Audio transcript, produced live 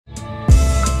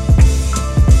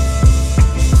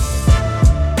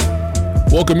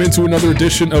Welcome into another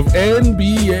edition of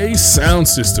NBA Sound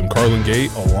System. Carlin Gay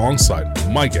alongside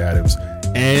Mike Adams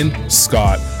and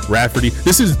Scott Rafferty.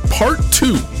 This is part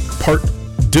two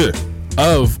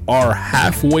of our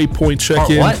halfway point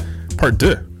check-in. Part what? Part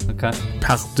deux. Okay.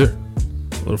 Part deux. A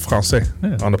little français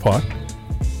on the pod.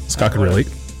 Scott can relate.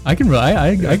 I can.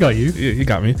 I got you. Yeah, you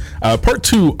got me. Part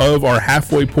two of our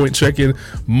halfway point check-in.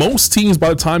 Most teams, by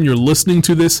the time you're listening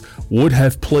to this, would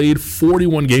have played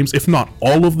 41 games, if not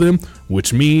all of them,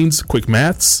 which means, quick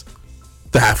maths,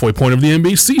 the halfway point of the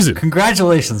NBA season.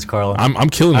 Congratulations, Carlin. I'm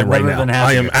killing it right now.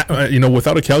 I am,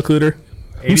 without a calculator.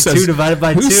 82 divided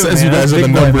by 2. Who says you guys are the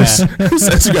numbers? Who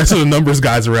says you guys are the numbers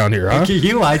guys around here, huh?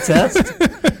 You, I test.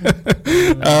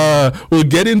 We'll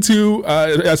get into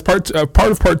as part of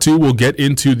part two. We'll get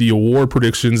into the award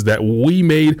predictions that we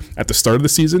made at the start of the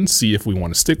season. See if we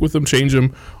want to stick with them, change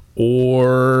them,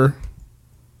 or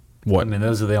what? I mean,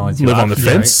 those are the only two. Live on the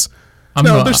options, fence.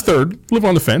 Right? There's third. Live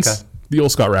on the fence. Okay. The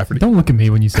old Scott Rafferty. Don't look at me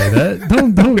when you say that.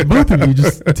 Don't. Both of you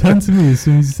just turn to me as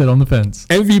soon as you said on the fence.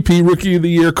 MVP, Rookie of the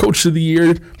Year, Coach of the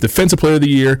Year, Defensive Player of the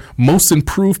Year, Most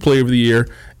Improved Player of the Year,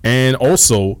 and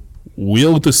also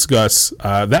we'll discuss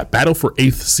that battle for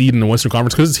 8th seed in the Western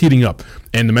Conference because it's heating up.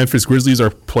 And the Memphis Grizzlies are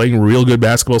playing real good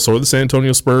basketball. So are the San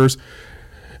Antonio Spurs.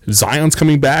 Zion's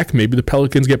coming back. Maybe the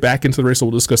Pelicans get back into the race. So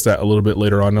we'll discuss that a little bit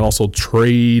later on. And also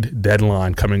trade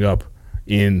deadline coming up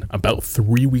in about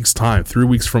 3 weeks' time. 3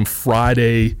 weeks from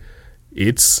Friday,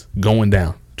 it's going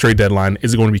down. Trade deadline.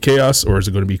 Is it going to be chaos or is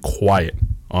it going to be quiet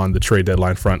on the trade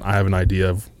deadline front? I have an idea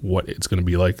of what it's going to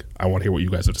be like. I want to hear what you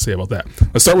guys have to say about that.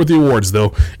 Let's start with the awards,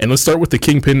 though, and let's start with the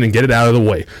kingpin and get it out of the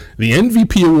way. The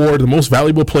MVP award, the most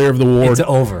valuable player of the award. It's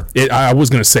over. I was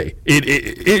going to say, it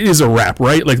is a wrap,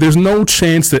 right? Like, there's no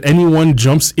chance that anyone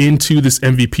jumps into this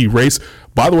MVP race.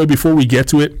 By the way, before we get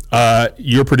to it,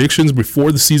 your predictions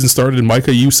before the season started, and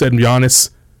Micah, you said Giannis.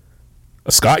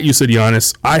 Scott, you said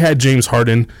Giannis. I had James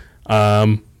Harden.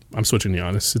 I'm switching to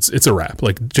Giannis. It's a wrap.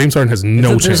 Like, James Harden has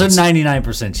no chance. There's a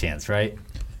 99% chance, right?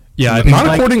 Yeah, I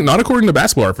think not according to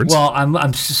Basketball Reference. Well,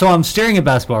 I'm staring at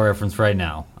Basketball Reference right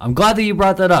now. I'm glad that you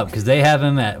brought that up because they have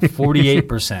him at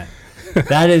 48%.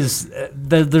 That is,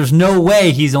 there's no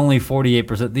way he's only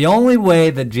 48%. The only way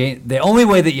that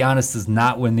Giannis does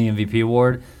not win the MVP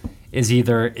award is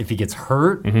either if he gets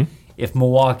hurt, if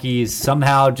Milwaukee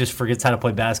somehow just forgets how to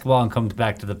play basketball and comes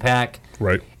back to the pack.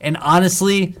 Right. And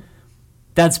honestly,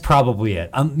 that's probably it.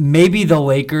 Maybe the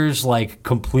Lakers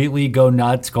completely go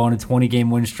nuts, go on a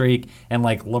 20-game win streak, and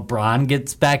LeBron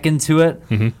gets back into it.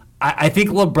 I think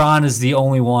LeBron is the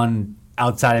only one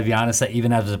outside of Giannis that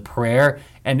even has a prayer.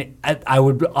 And I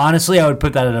would put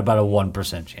that at about a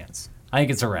 1% chance. I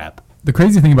think it's a wrap. The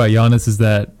crazy thing about Giannis is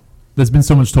that there's been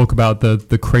so much talk about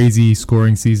the crazy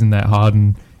scoring season that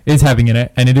Harden is having in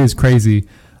it, and it is crazy.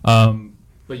 But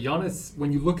Giannis,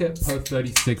 when you look at per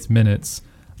 36 minutes,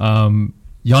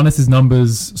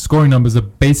 Giannis's scoring numbers are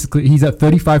basically, he's at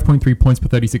 35.3 points per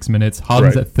 36 minutes.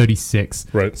 Harden's at 36.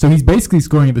 Right. So he's basically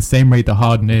scoring at the same rate that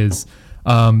Harden is.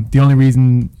 The only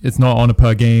reason it's not on a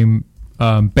per game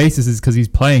basis is because he's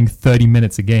playing 30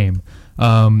 minutes a game,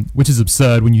 which is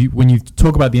absurd. When you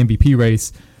talk about the MVP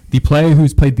race, the player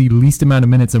who's played the least amount of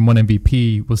minutes and won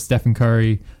MVP was Stephen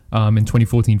Curry in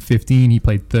 2014-15. He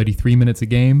played 33 minutes a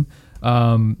game.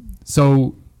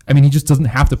 So, I mean, he just doesn't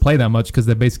have to play that much because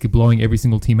they're basically blowing every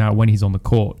single team out when he's on the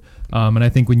court. And I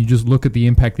think when you just look at the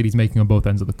impact that he's making on both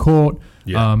ends of the court,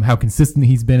 how consistent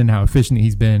he's been and how efficient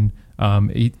he's been,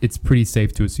 it's pretty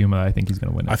safe to assume I think he's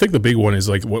going to win it. I think the big one is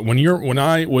when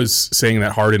I was saying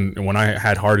that Harden, when I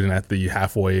had Harden at the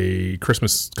halfway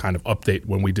Christmas kind of update,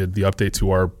 when we did the update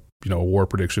to our award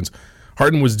predictions,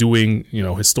 Harden was doing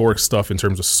historic stuff in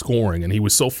terms of scoring, and he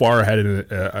was so far ahead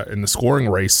in the scoring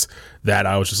race that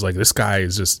I was just like, this guy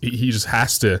is just he just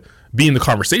has to be in the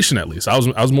conversation at least. I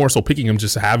was more so picking him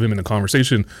just to have him in the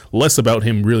conversation, less about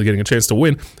him really getting a chance to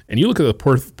win. And you look at the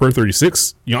per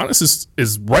 36, Giannis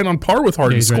is right on par with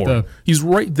Harden's scoring. He's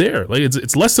right there. Like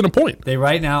it's less than a point. They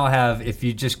right now have, if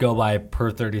you just go by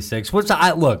per 36, which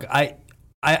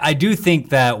I do think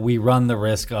that we run the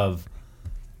risk of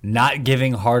not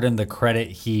giving Harden the credit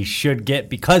he should get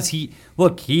because he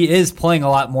is playing a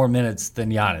lot more minutes than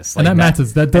Giannis. And that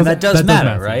matters. That does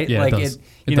matter, right? Yeah,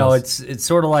 it's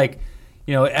sort of like,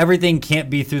 everything can't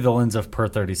be through the lens of per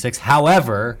 36.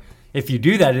 However, if you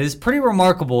do that, it is pretty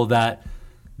remarkable that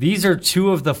these are two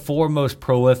of the four most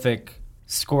prolific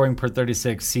scoring per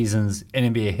 36 seasons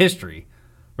in NBA history,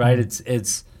 right?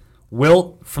 It's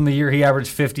Wilt from the year he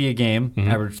averaged 50 a game,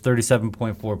 averaged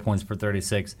 37.4 points per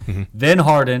 36. Then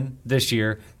Harden this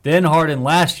year, then Harden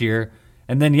last year,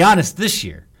 and then Giannis this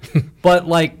year. But,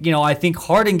 like, you know, I think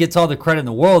Harden gets all the credit in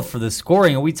the world for the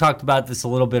scoring. And we talked about this a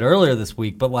little bit earlier this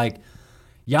week. But, like,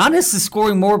 Giannis is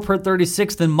scoring more per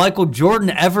 36 than Michael Jordan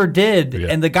ever did. Yeah.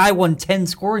 And the guy won 10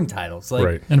 scoring titles. Like,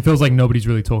 Right. And it feels like nobody's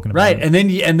really talking about Right, it.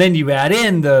 and then you add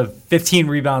in the 15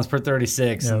 rebounds per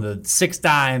 36 and Yep. the 6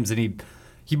 dimes, and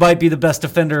he might be the best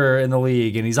defender in the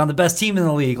league, and he's on the best team in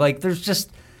the league. Like, there's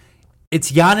just,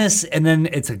 it's Giannis, and then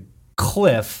it's a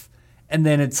cliff, and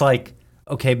then it's like,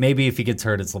 okay, maybe if he gets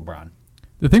hurt, it's LeBron.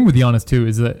 The thing with Giannis too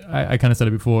is that I kind of said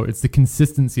it before. It's the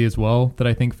consistency as well that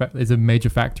I think is a major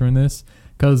factor in this.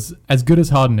 Because as good as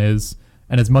Harden is,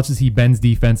 and as much as he bends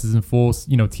defenses and force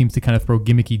teams to kind of throw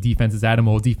gimmicky defenses at him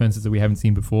or defenses that we haven't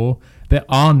seen before, there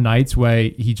are nights where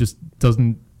he just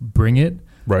doesn't bring it.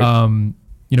 Right.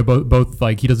 Both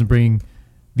like he doesn't bring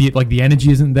the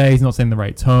energy isn't there. He's not saying the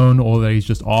right tone, or that he's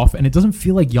just off, and it doesn't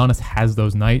feel like Giannis has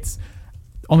those nights.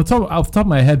 Off the top of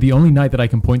my head, the only night that I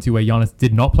can point to where Giannis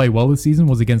did not play well this season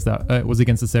was against the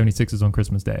 76ers on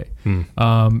Christmas Day.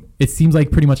 It seems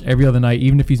like pretty much every other night,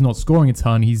 even if he's not scoring a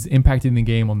ton, he's impacting the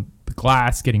game on the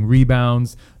glass, getting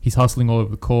rebounds. He's hustling all over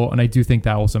the court, and I do think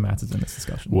that also matters in this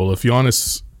discussion. Well, if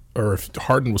Giannis or if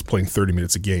Harden was playing 30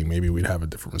 minutes a game, maybe we'd have a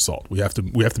different result. We have to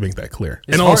make that clear.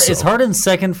 Is Harden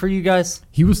second for you guys?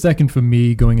 He was second for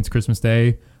me going into Christmas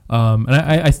Day. And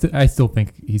I still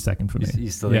think he's second for me. You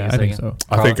still think he's I think second?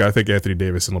 so. I think Anthony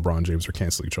Davis and LeBron James are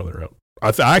canceling each other out.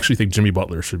 I actually think Jimmy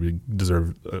Butler should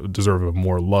deserve of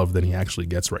more love than he actually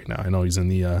gets right now. I know he's in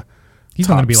the he's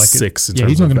top not going to be like 6 in he's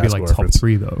terms not of going to be like basketball top reference.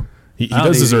 3 though. He I don't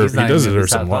does think deserve he's not even in the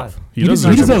some top love. five. He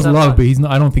deserves love, but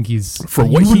I don't think he's for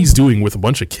what he's doing with a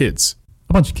bunch of kids.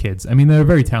 A bunch of kids. I mean, they're a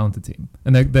very talented team,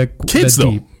 and they're Kids they're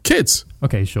though, deep. kids.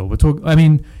 Okay, sure. I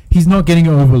mean, he's not getting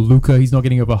over Luka. He's not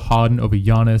getting over Harden, over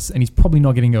Giannis, and he's probably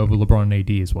not getting over LeBron and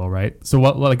AD as well, right? So,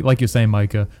 like you're saying,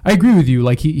 Micah, I agree with you.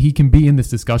 Like he can be in this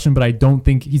discussion, but I don't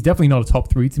think he's definitely not a top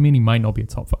 3 to me, and he might not be a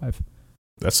top 5.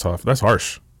 That's tough. That's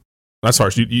harsh. That's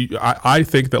harsh. I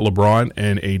think that LeBron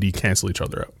and AD cancel each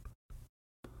other out.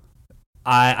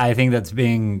 I think that's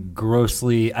being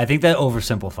grossly. I think that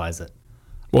oversimplifies it.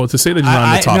 Well, to say that he's not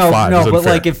in the top 5 is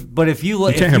unfair. but if you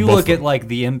look, can't have both at of them. like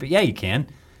the yeah, you can.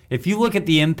 If you look at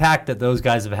the impact that those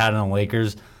guys have had on the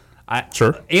Lakers,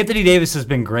 Sure. Anthony Davis has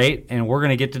been great, and we're going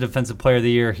to get to Defensive Player of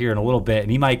the Year here in a little bit,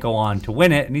 and he might go on to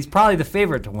win it, and he's probably the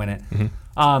favorite to win it.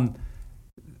 Mm-hmm.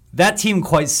 That team,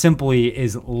 quite simply,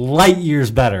 is light years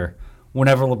better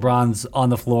whenever LeBron's on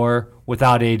the floor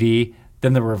without AD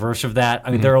than the reverse of that.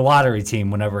 I mean, they're a lottery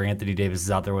team whenever Anthony Davis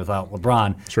is out there without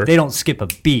LeBron. Sure. They don't skip a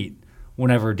beat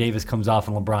whenever Davis comes off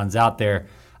and LeBron's out there.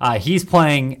 He's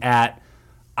playing at,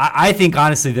 I think,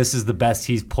 honestly, this is the best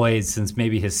he's played since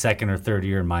maybe his second or third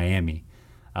year in Miami.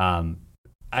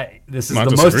 This is Not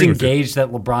the most disagreeing with you. engaged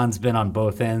that LeBron's been on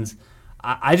both ends.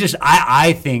 I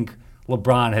think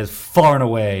LeBron has far and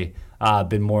away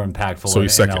been more impactful So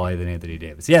he's in second. LA than Anthony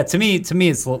Davis. Yeah, to me, it's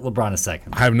LeBron is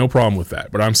second. I have no problem with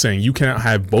that, but I'm saying you cannot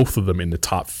have both of them in the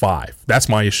top 5. That's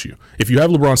my issue. If you have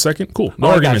LeBron second, cool, no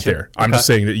I argument got you. there. I'm Okay. just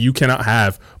saying that you cannot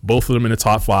have both of them in the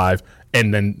top 5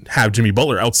 and then have Jimmy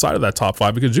Butler outside of that top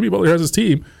 5 because Jimmy Butler has his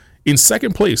team in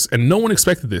second place, and no one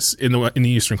expected this in the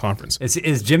Eastern Conference.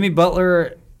 Is Jimmy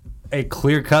Butler a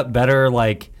clear-cut better,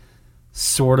 like,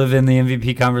 sort of in the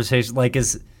MVP conversation? Like,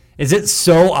 is it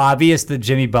so obvious that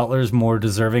Jimmy Butler is more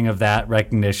deserving of that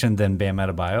recognition than Bam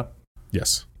Adebayo?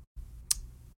 Yes,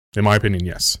 in my opinion,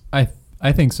 yes. I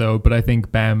think so, but I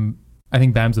think Bam's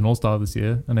an all-star this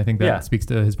year, and I think that Yeah. speaks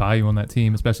to his value on that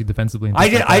team, especially defensively. And I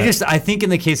things like that. think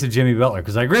in the case of Jimmy Butler,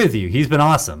 because I agree with you, he's been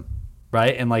awesome,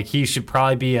 right? And like he should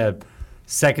probably be a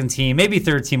second team, maybe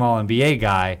third team All NBA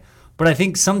guy. But I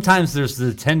think sometimes there's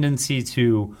the tendency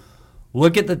to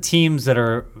look at the teams that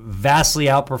are vastly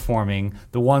outperforming,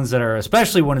 the ones that are,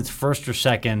 especially when it's first or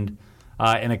second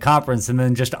in a conference, and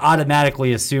then just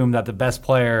automatically assume that the best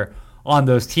player on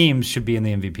those teams should be in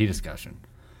the MVP discussion.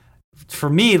 For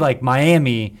me, like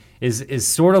Miami is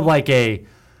sort of like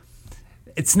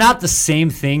it's not the same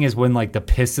thing as when like the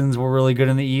Pistons were really good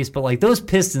in the East, but like those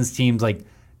Pistons teams like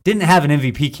didn't have an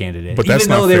MVP candidate, But even that's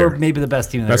though not they fair. were maybe the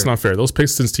best team. That's not fair. Those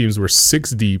Pistons teams were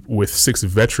 6 deep with 6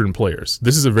 veteran players.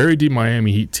 This is a very deep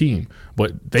Miami Heat team,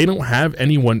 but they don't have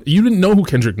anyone. You didn't know who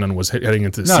Kendrick Nunn was heading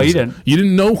into the season. No, you didn't. You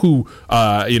didn't know who,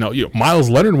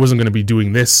 Miles Leonard wasn't going to be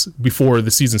doing this before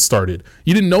the season started.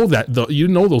 You didn't know that. You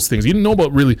didn't know those things. You didn't know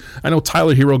about really. I know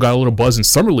Tyler Hero got a little buzz in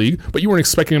Summer League, but you weren't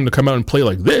expecting him to come out and play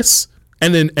like this.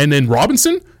 And then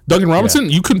Duncan Robinson,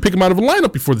 you couldn't pick him out of a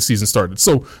lineup before the season started.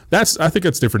 So I think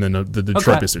that's different than the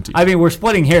Detroit Pistons team. I mean, we're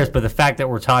splitting hairs, but the fact that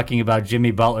we're talking about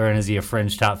Jimmy Butler and is he a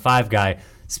fringe top 5 guy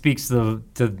speaks to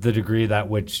the degree that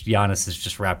which Giannis has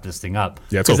just wrapped this thing up.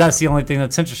 Yeah, it's because over. that's the only thing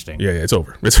that's interesting. Yeah, it's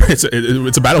over.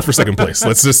 It's a battle for second place.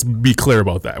 Let's just be clear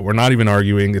about that. We're not even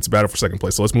arguing. It's a battle for second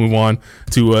place. So let's move on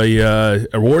to a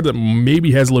award that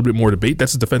maybe has a little bit more debate.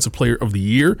 That's the Defensive Player of the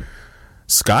Year.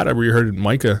 Scott, I really heard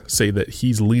Micah say that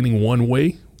he's leaning one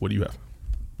way. What do you have?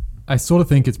 I sort of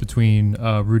think it's between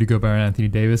Rudy Gobert and Anthony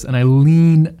Davis, and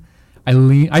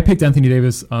I picked Anthony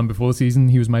Davis before the season.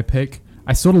 He was my pick.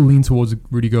 I sort of lean towards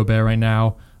Rudy Gobert right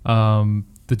now.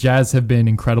 The Jazz have been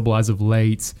incredible as of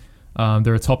late.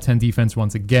 They're a top 10 defense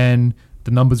once again.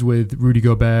 The numbers with Rudy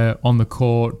Gobert on the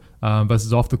court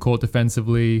versus off the court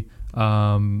defensively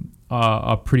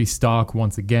are pretty stark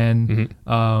once again.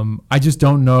 Mm-hmm. I just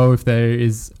don't know if there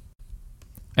is.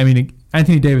 I mean,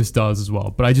 Anthony Davis does as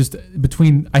well, but I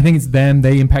think it's them.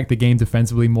 They impact the game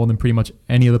defensively more than pretty much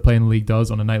any other player in the league does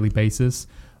on a nightly basis.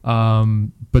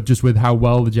 But just with how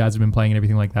well the Jazz have been playing and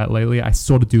everything like that lately, I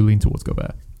sort of do lean towards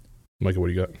Gobert. Micah, what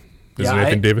do you got? Is it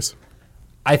Anthony Davis?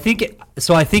 I think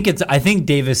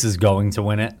Davis is going to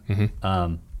win it.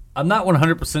 Mm-hmm. I'm not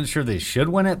 100% sure they should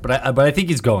win it, but I think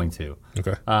he's going to.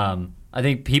 Okay. I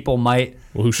think people might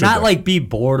who should not be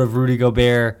bored of Rudy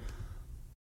Gobert.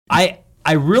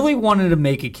 I really wanted to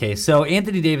make a case. So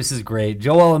Anthony Davis is great.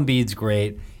 Joel Embiid's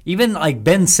great. Even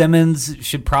Ben Simmons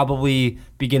should probably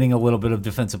be getting a little bit of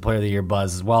Defensive Player of the Year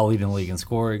buzz as well, leading the league in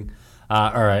scoring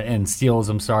and steals.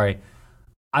 I'm sorry.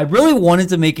 I really wanted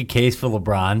to make a case for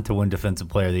LeBron to win Defensive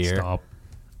Player of the Year. Stop.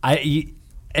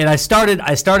 I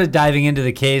started diving into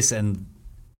the case, and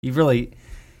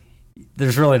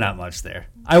there's really not much there.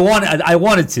 I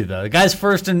wanted to though. The guy's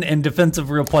first in defensive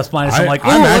real plus minus.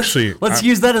 Let's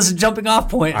use that as a jumping off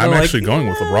point. I'm actually going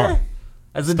with LeBron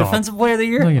as a Defensive Player of the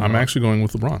Year. No, I'm actually going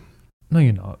with LeBron. No,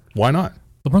 you're not. Why not?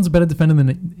 LeBron's a better defender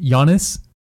than Giannis.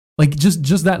 Like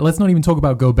just that. Let's not even talk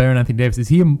about Gobert and Anthony Davis. Is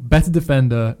he a better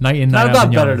defender night in night out? Not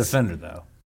about better defender though.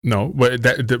 No, but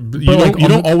you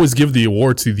don't always give the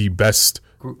award to the best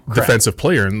defensive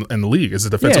player in the league. It's a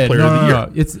defensive player of the year.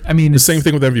 No. It's the same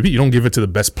thing with MVP. You don't give it to the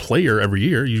best player every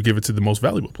year. You give it to the most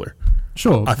valuable player.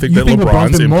 Sure. I think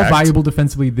LeBron's been more valuable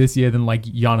defensively this year than like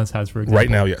Giannis has, for example. Right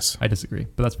now, yes. I disagree,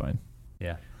 but that's fine.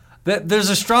 Yeah. There's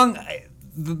a strong.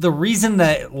 The reason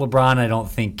that LeBron I don't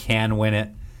think can win it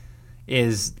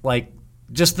is like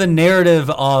just the narrative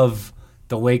of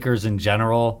the Lakers in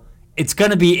general. It's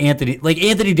going to be Anthony. Like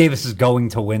Anthony Davis is going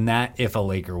to win that if a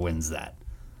Laker wins that.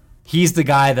 He's the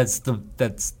guy that's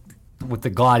with the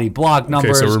gaudy block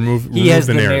numbers. Okay, so remove he has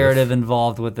the narrative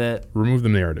involved with it. Remove the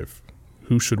narrative.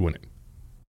 Who should win it?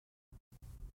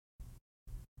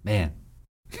 Man.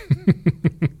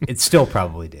 It's still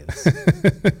probably Davis.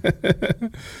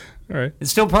 All right.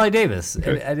 It's still probably Davis.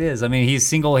 Okay. It is. I mean,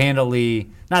 he's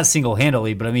not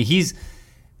single-handedly, but I mean,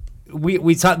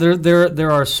 we talk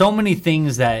there are so many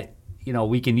things that,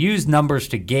 we can use numbers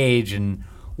to gauge, and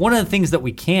one of the things that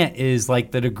we can't is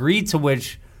like the degree to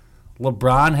which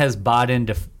LeBron has bought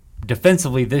in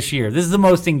defensively this year. This is the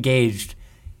most engaged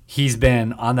he's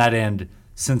been on that end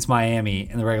since Miami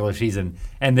in the regular season,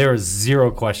 and there is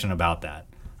zero question about that.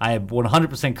 I am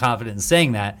 100% confident in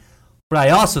saying that, but I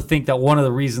also think that one of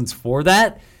the reasons for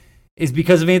that is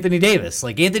because of Anthony Davis.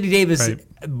 Like Anthony Davis,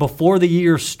 right, before the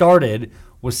year started,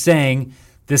 was saying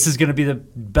this is going to be the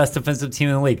best defensive team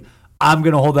in the league. I'm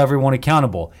going to hold everyone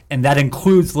accountable, and that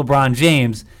includes LeBron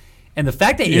James. And the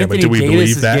fact that Anthony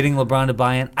Davis is getting LeBron to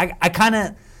buy in, I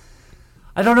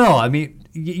don't know. I mean,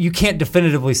 you can't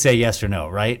definitively say yes or no,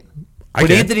 right?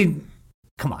 But Anthony,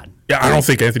 come on. Yeah, I don't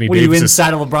think Anthony Davis. Were you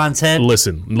inside of LeBron's head?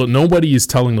 Listen, nobody is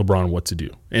telling LeBron what to do.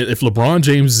 If LeBron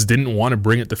James didn't want to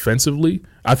bring it defensively,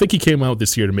 I think he came out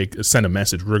this year to send a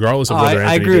message, regardless of whether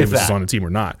Anthony Davis is on the team or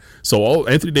not. So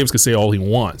Anthony Davis can say all he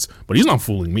wants, but he's not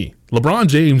fooling me. LeBron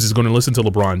James is going to listen to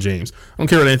LeBron James. I don't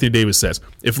care what Anthony Davis says.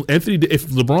 If Anthony Davis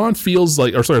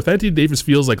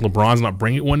feels like LeBron's not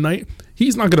bringing it one night,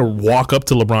 he's not going to walk up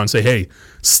to LeBron and say, "Hey,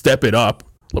 step it up."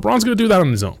 LeBron's going to do that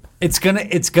on his own.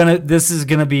 This is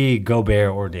gonna be Gobert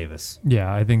or Davis.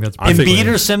 Yeah, I think that's.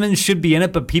 Embiid or Simmons should be in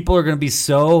it, but people are gonna be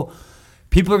so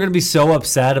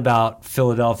upset about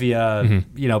Philadelphia,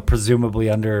 presumably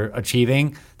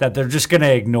underachieving, that they're just gonna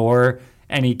ignore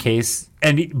any case.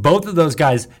 And both of those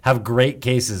guys have great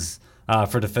cases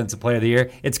for Defensive Player of the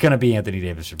Year. It's gonna be Anthony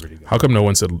Davis or Rudy Gobert. How come no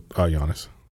one said Giannis?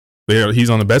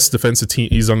 He's on the best defensive team.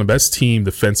 He's on the best team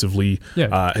defensively.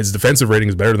 Yeah. His defensive rating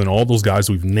is better than all those guys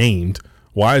we've named.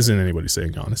 Why isn't anybody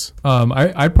saying Giannis?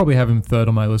 I'd probably have him third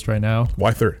on my list right now.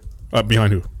 Why third?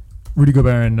 Behind who? Rudy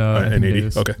Gobert and AD.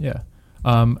 Davis. Okay. Yeah.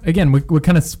 Again, we're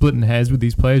kind of splitting hairs with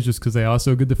these players just because they are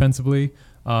so good defensively.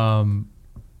 And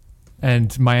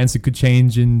my answer could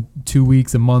change in 2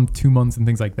 weeks, a month, 2 months, and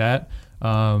things like that.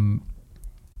 And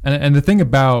the thing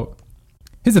about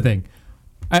here's the thing.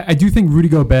 I do think Rudy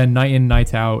Gobert, night in,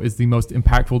 night out, is the most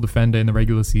impactful defender in the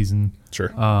regular season. Sure.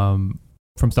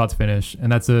 From start to finish,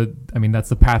 and that's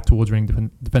the path towards winning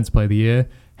Defensive Player of the Year.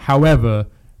 However,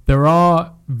 there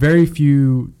are very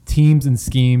few teams and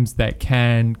schemes that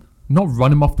can not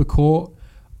run him off the court,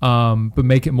 but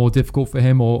make it more difficult for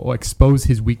him or expose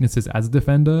his weaknesses as a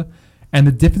defender. And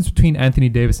the difference between Anthony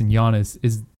Davis and Giannis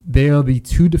is they are the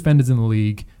two defenders in the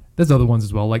league. There's other ones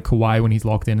as well, like Kawhi when he's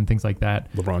locked in and things like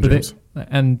that. LeBron James.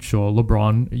 And sure,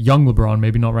 LeBron, young LeBron,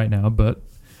 maybe not right now, but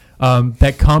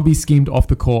that can't be schemed off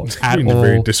the court at all.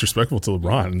 Very disrespectful to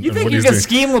LeBron. You think you can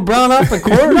scheme LeBron off the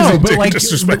court? No, but like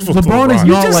disrespectful LeBron to is LeBron. not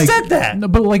You just like said that. No,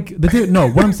 but like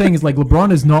what I'm saying is like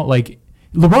LeBron is not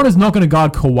going to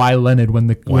guard Kawhi Leonard when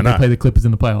they play the Clippers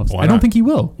in the playoffs. Why I don't not? think he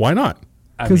will. Why not?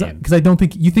 Because I don't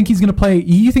think you think he's going to play.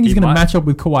 You think he's going to match up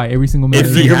with Kawhi every single minute.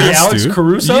 If Is he he gonna be has Alex to.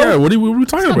 Caruso? Yeah, what are we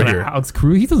talking about here? Alex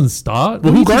Caruso, he doesn't start.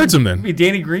 Well, who guards him then? Be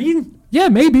Danny Green? Yeah,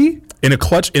 maybe. In a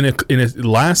clutch, in a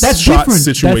last That's shot different.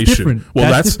 situation. That's different.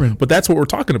 Well, That's different. But that's what we're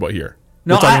talking about here.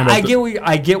 No, We're talking about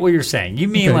I get what you're saying. You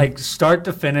mean Okay. like start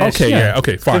to finish? Okay, yeah,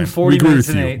 okay, fine. In 40 We agree minutes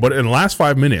with you. and eight. But in the last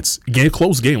 5 minutes,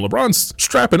 close game, LeBron's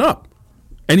strapping up.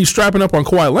 And he's strapping up on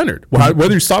Kawhi Leonard. Well,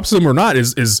 whether he stops him or not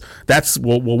is that's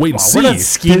we'll wait and see. We're not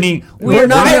scheming. We're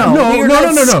No.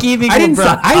 not scheming. I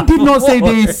did not say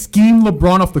they scheme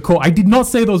LeBron off the court. I did not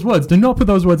say those words. Do not put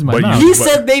those words in my But mouth. He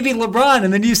said maybe LeBron,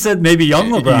 and then you said maybe young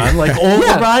LeBron, like old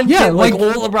Yeah, LeBron. yeah, like like-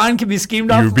 old LeBron can be schemed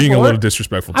off. You're the being a court. little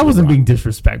disrespectful. I to wasn't LeBron. being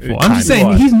disrespectful. I'm just Kind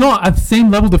saying of. he's not at the same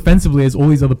level defensively as all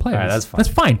these other players. All right, that's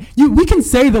fine. We can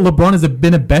say that LeBron has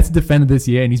been a better defender this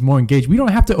year and he's more engaged. We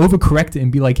don't have to overcorrect it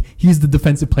and be like he's the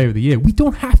defensive player of the year. We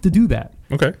don't have to do that.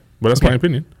 Okay, but that's my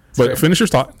opinion. But finish your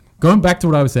thought. Going back to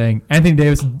what I was saying, Anthony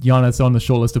Davis and Giannis are on the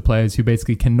short list of players who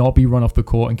basically cannot be run off the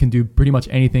court and can do pretty much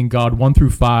anything, guard 1 through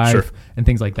 5 Sure. and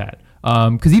things like that.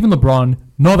 Because even LeBron,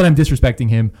 not that I'm disrespecting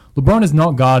him, LeBron is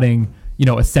not guarding,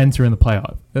 a center in the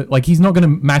playoff. Like he's not going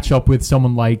to match up with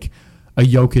someone like a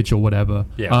Jokic or whatever.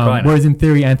 Yeah, probably not. Whereas in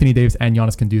theory, Anthony Davis and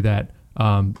Giannis can do that.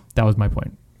 That was my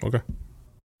point. Okay,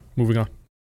 moving on.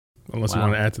 Unless you Wow.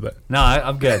 want to add to that. No,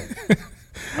 I'm good.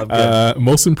 I'm good.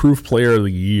 Most improved player of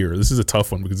the year. This is a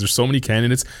tough one because there's so many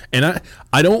candidates, and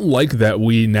I don't like that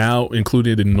we now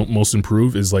included in most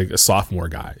improved is like a sophomore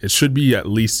guy. It should be at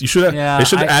least they should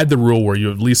add the rule where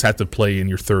you at least have to play in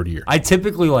your third year. I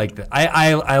typically like that.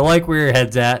 I like where your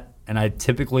head's at, and I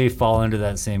typically fall into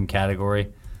that same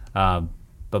category.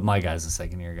 But my guy's a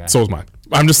second year guy. So is mine.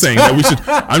 I'm just saying that we should.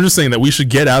 I'm just saying that we should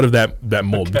get out of that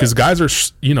mold because guys are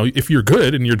if you're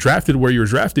good and you're drafted where you're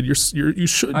drafted, you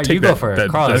should right, take you that. go for it. that-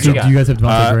 Carl, that what you jump. got? Do you guys have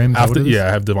Devontae Graham? Is that what it is? I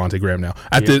have Devontae Graham now.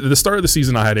 At the start of the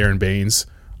season, I had Aaron Baines.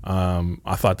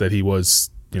 I thought that he was,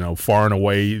 far and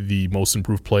away the most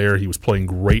improved player. He was playing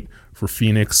great for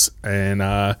Phoenix,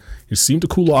 and he seemed to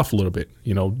cool off a little bit.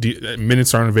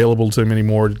 Minutes aren't available to him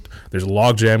anymore. There's a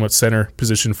logjam at center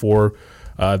position for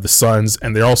the Suns,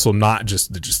 and they're also not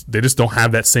they just don't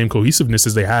have that same cohesiveness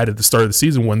as they had at the start of the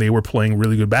season when they were playing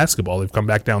really good basketball. They've come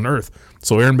back down to earth.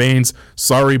 So Aaron Baines,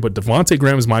 sorry, but Devontae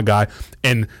Graham is my guy,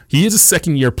 and he is a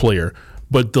second-year player.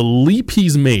 But the leap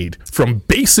he's made from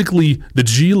basically the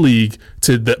G League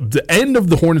to the end of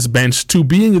the Hornets bench to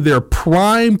being their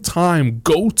prime time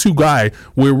go-to guy,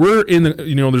 where we're in,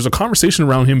 there's a conversation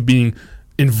around him being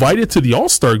invited to the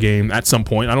All-Star game at some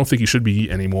point. I don't think he should be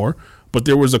anymore, but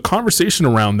there was a conversation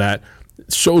around that.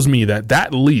 Shows me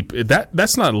that leap,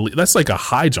 that's not a leap, that's like a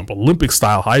high jump, Olympic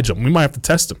style high jump. We might have to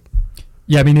test him.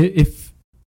 Yeah, I mean,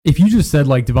 if you just said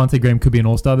like Devontae Graham could be an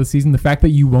all-star this season, the fact that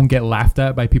you won't get laughed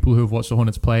at by people who have watched the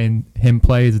Hornets play and him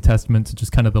play is a testament to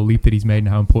just kind of the leap that he's made and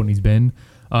how important he's been.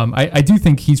 I do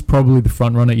think he's probably the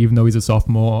front runner, even though he's a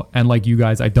sophomore. And like you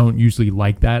guys, I don't usually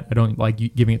like that. I don't like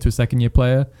giving it to a second-year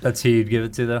player. That's who you'd give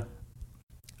it to, though?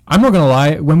 I'm not going to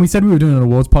lie. When we said we were doing an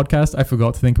awards podcast, I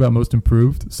forgot to think about most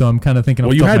improved. So I'm kind of thinking.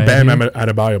 Well, you had Bam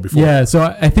Adebayo before. Yeah, so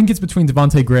I think it's between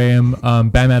Devontae Graham,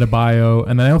 Bam Adebayo,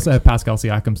 and then I also have Pascal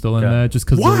Siakam still in there. Just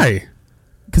because Why?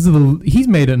 Because he's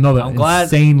made another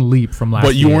insane leap from last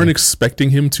year. But you weren't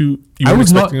expecting him to. You I weren't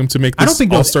was expecting him to make this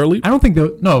All-Star leap. I don't think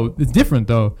no, it's different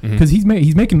though because he's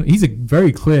a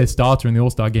very clear starter in the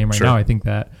All-Star game right now. I think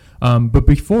that. But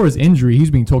before his injury,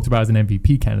 he's being talked about as an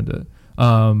MVP candidate.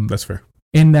 That's fair.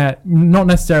 In that, not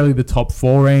necessarily the top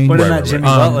 4 range, But in that Jimmy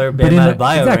Butler, Bam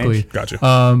Adebayo range. Gotcha.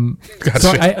 Gotcha.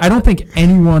 So I don't think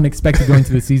anyone expected going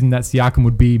into the season that Siakam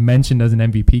would be mentioned as an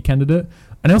MVP candidate.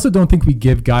 And I also don't think we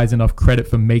give guys enough credit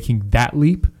for making that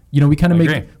leap, we kind of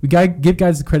agree. give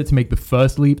guys the credit to make the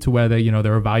first leap to where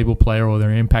they're a valuable player or they're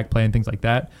an impact player and things like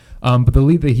that. But the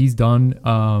leap that he's done,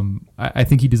 I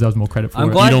think he deserves more credit for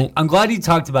it. I'm glad he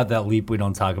talked about that leap we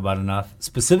don't talk about enough,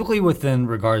 specifically within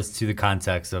regards to the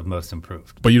context of most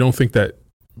improved. But you don't think that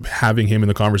having him in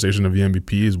the conversation of the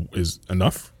MVP is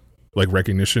enough? Like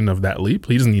recognition of that leap?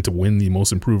 He doesn't need to win the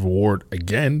most improved award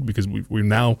again because we're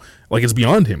now, like, it's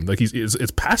beyond him. Like,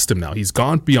 it's past him now. He's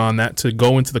gone beyond that to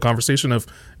go into the conversation of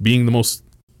being the most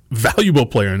valuable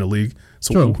player in the league.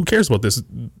 So who cares about this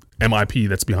MIP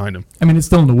that's behind him? I mean, it's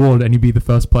still an award, and he'd be the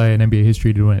first player in NBA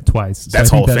history to win it twice. That's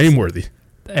Hall of Fame worthy.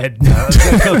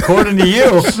 According to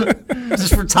you,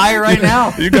 just retire right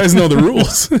now. You guys know the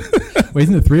rules. Wait,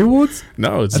 isn't it 3 awards?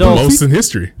 No, it's the most in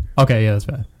history. Okay, yeah, that's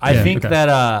fair. I think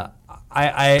that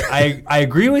I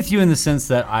agree with you in the sense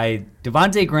that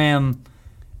Devontae Graham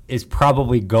is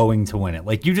probably going to win it.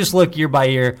 Like, you just look year by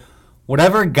year,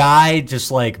 whatever guy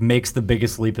just like makes the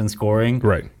biggest leap in scoring,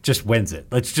 right, just wins it.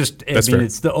 It's fair.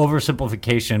 It's the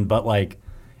oversimplification, but like,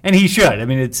 and he should. I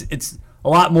mean, it's a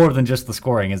lot more than just the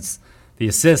scoring. It's the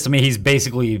assists. I mean, he's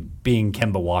basically being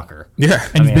Kemba Walker. Yeah,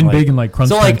 and he's been big in like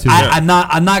crunch time too. I'm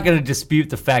not going to dispute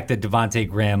the fact that Devontae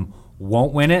Graham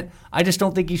won't win it. I just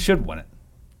don't think he should win it.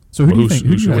 So who do you think?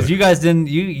 Because you guys didn't.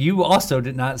 You also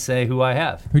did not say who I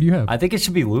have. Who do you have? I think it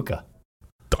should be Luka.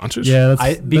 Doncic? Yeah,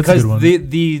 because that's a good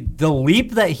one. the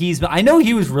leap that he's. I know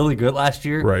he was really good last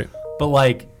year. Right. But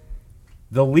like,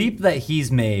 the leap that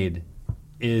he's made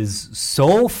is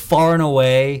so far and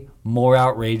away more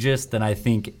outrageous than I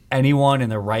think anyone in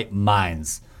their right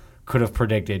minds could have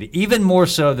predicted. Even more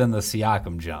so than the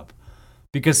Siakam jump,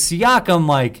 because Siakam,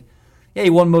 like, yeah, he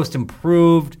won Most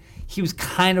Improved. He was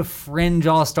kind of fringe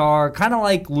all-star, kind of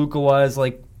like Luka was,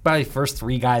 like probably first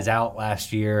 3 guys out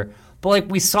last year. But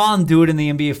like, we saw him do it in the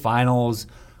NBA Finals.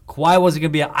 Kawhi wasn't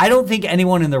going to be. I don't think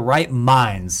anyone in their right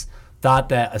minds thought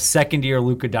that a second-year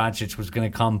Luka Doncic was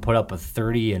going to come put up a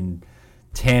 30 and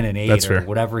 10 and 8 That's or fair.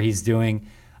 whatever he's doing.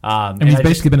 And he's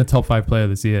basically been a top 5 player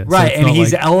this year, right? So And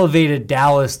he's elevated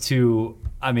Dallas to.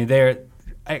 I mean, they're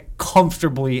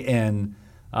comfortably in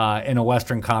a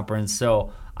Western Conference.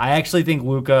 So I actually think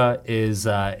Luka is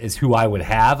who I would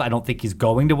have. I don't think he's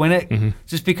going to win it,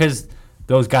 just because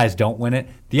those guys don't win it.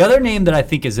 The other name that I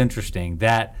think is interesting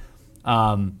that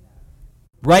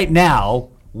right now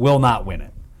will not win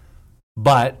it,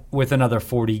 but with another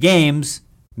 40 games,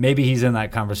 maybe he's in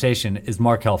that conversation, is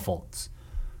Markelle Fultz.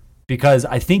 Because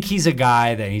I think he's a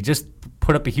guy that he just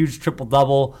put up a huge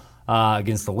triple-double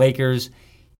against the Lakers.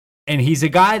 And he's a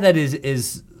guy that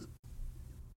is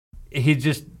he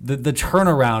just, the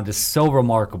turnaround is so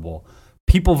remarkable.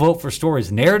 People vote for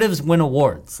stories. Narratives win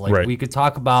awards. Like, we could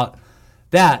talk about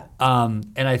that. And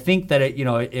I think that,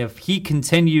 if he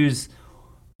continues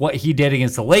what he did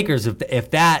against the Lakers,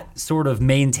 if that sort of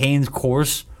maintains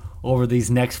course over these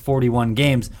next 41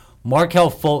 games, Markelle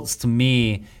Fultz, to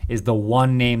me, is the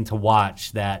one name to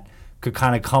watch that could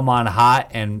kind of come on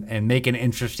hot and make an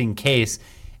interesting case,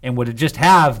 and would just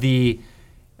have the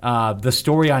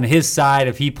story on his side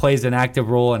if he plays an active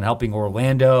role in helping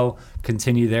Orlando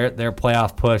continue their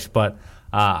playoff push. But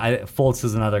Fultz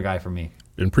is another guy for me.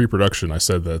 In pre-production, I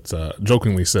said that,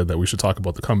 jokingly said that we should talk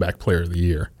about the comeback player of the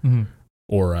year,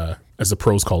 or as the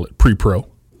pros call it, pre-pro.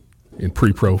 In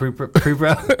pre-pro.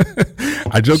 Pre-pro?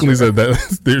 I jokingly said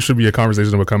that there should be a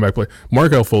conversation about comeback play.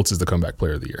 Markelle Fultz is the comeback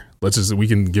player of the year. We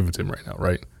can give it to him right now,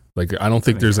 right? Like, I don't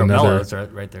think there's another.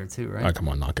 That's right there too, right? Oh, come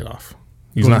on, knock it off.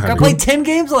 He's not having. Played 10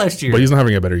 games last year, but he's not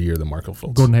having a better year than Markelle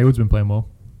Fultz. Gordon Hayward's been playing well.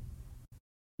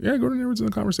 Yeah, Gordon Hayward's in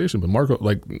the conversation, but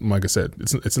like I said,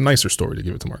 it's a nicer story to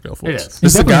give it to Markelle Fultz. It is.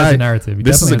 This is a guy.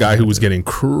 This is a guy who was getting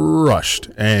crushed,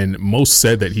 and most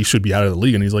said that he should be out of the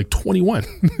league, and he's like 21.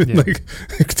 Yeah. Like,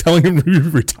 telling him to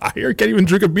retire, can't even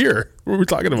drink a beer. What are we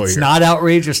talking about here? It's not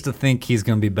outrageous to think he's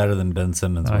going to be better than Ben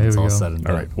Simmons when it's all said and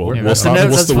done. All right, well, we'll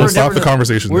stop the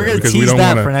conversation. We're going to tease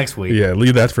that for next week. Yeah,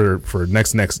 leave that for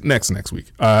next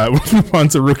week. We'll move on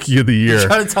to Rookie of the Year. You're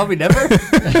trying to tell me never?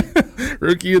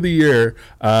 Rookie of the Year.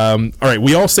 All right,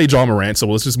 we all say Ja Morant, so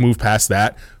let's just move past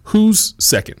that. Who's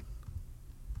second?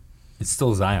 It's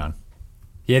still Zion.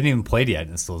 He hadn't even played yet,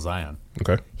 and it's still Zion.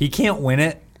 Okay. He can't win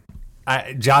it.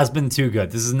 Ja's been too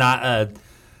good. This is not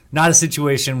a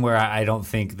situation where I don't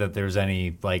think that there's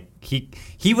any, like,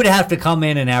 he would have to come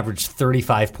in and average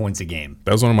 35 points a game.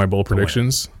 That was one of my bold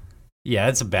predictions. Yeah,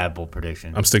 that's a bad bold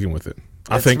prediction. I'm sticking with it.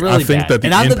 I think that the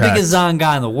and I'm the biggest Zion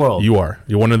guy in the world. You are.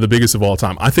 You're one of the biggest of all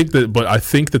time. I think that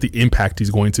the impact he's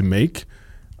going to make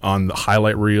on the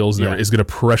highlight reels is going to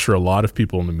pressure a lot of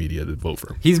people in the media to vote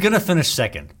for him. He's going to finish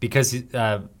second because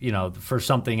for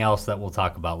something else that we'll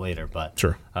talk about later. But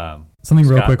sure. Something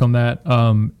real quick on that.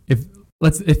 If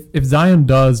if Zion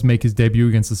does make his debut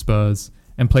against the Spurs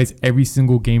and plays every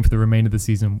single game for the remainder of the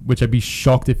season, which I'd be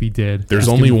shocked if he did. There's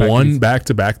only one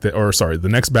back-to-back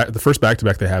the first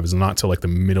back-to-back they have is not till like the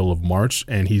middle of March,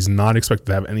 and he's not expected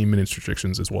to have any minutes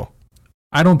restrictions as well.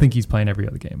 I don't think he's playing every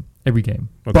game. Okay.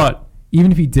 But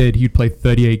even if he did, he'd play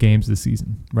 38 games this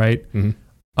season, right?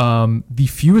 Mm-hmm. The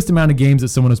fewest amount of games that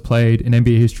someone has played in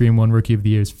NBA history and won Rookie of the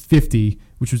Year is 50,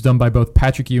 which was done by both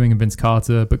Patrick Ewing and Vince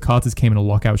Carter, but Carter's came in a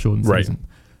lockout-shortened season.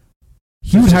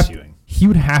 He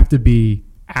would have to be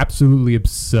absolutely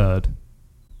absurd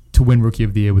to win Rookie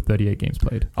of the Year with 38 games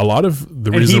played. A lot of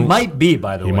the and reason he might be,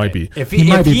 by the way. He might be. If he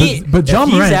might be, but John if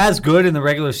he's Morant, as good in the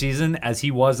regular season as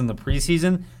he was in the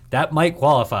preseason, that might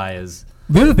qualify as.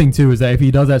 The other thing too is that if he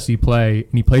does actually play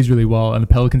and he plays really well, and the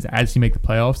Pelicans actually make the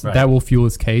playoffs, that will fuel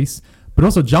his case. But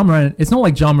also, John Morant, it's not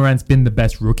like John Morant's been the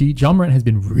best rookie. John Morant has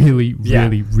been really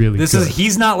good.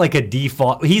 He's not like a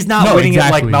default. He's not winning it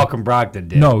like Malcolm Brogdon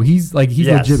did. No, he's legit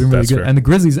been really good. Fair. And the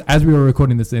Grizzlies, as we were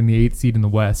recording this in the 8th seed in the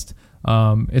West,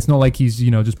 it's not like he's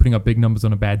just putting up big numbers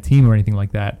on a bad team or anything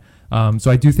like that.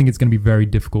 So I do think it's going to be very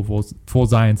difficult for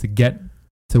Zion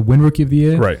to win Rookie of the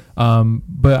Year. Right.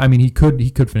 But I mean, he could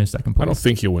finish second place. I don't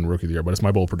think he'll win Rookie of the Year, but it's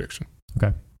my bold prediction.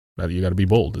 Okay. You got to be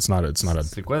bold. It's not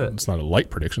Stick with it. It's not a light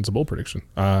prediction. It's a bold prediction.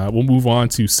 We'll move on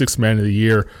to Sixth Man of the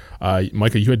Year.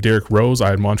 Micah, you had Derrick Rose.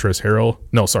 I had Montrezl Harrell.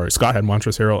 No, sorry, Scott had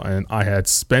Montrezl Harrell, and I had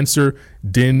Spencer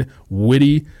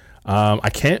Dinwiddie.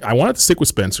 I wanted to stick with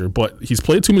Spencer, but he's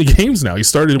played too many games now. He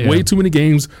started way too many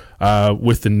games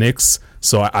with the Knicks,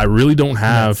 so I really don't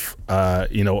have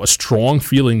a strong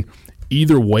feeling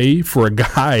either way for a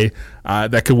guy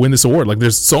that could win this award. Like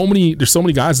there's so many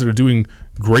guys that are doing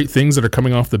great things that are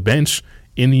coming off the bench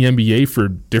in the NBA for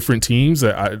different teams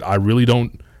that I really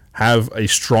don't have a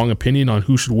strong opinion on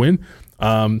who should win.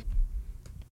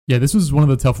 This was one of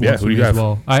the tough ones for me as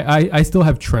well. I still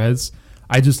have Trez.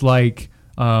 I just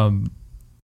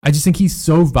think he's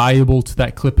so valuable to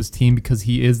that Clippers team because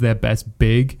he is their best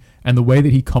big. And the way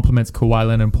that he complements Kawhi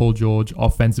Leonard and Paul George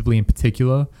offensively in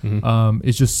particular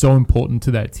is just so important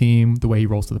to that team. The way he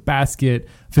rolls to the basket,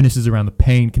 finishes around the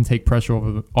paint, can take pressure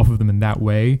off of them in that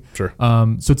way. Sure.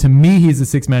 So to me, he's the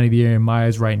Sixth Man of the Year in my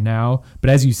eyes right now. But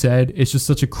as you said, it's just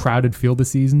such a crowded field this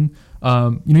season.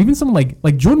 Even someone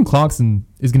like Jordan Clarkson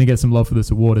is going to get some love for this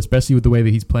award, especially with the way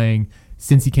that he's playing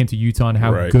since he came to Utah and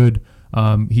how good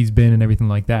he's been and everything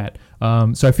like that.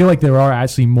 So I feel like there are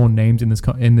actually more names in this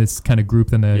kind of group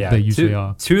than there usually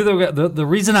are. The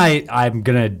reason I'm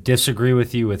gonna disagree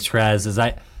with you with Trez is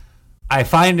I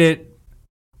find it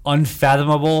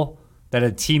unfathomable that a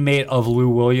teammate of Lou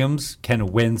Williams can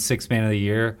win Sixth Man of the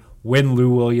Year when Lou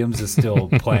Williams is still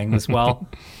playing this well,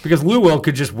 because Lou Will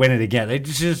could just win it again.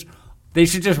 They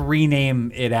should just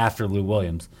rename it after Lou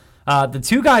Williams. The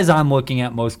two guys I'm looking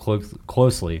at most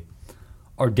closely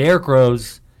are Derrick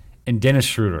Rose and Dennis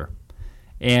Schroeder.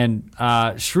 And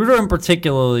Schroeder in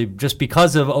particular, just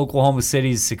because of Oklahoma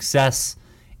City's success.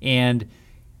 And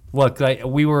look,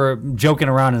 we were joking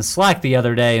around in Slack the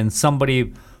other day, and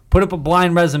somebody put up a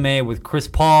blind resume with Chris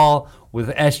Paul, with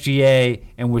SGA,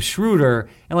 and with Schroeder.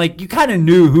 And you kind of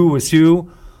knew who was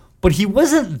who, but he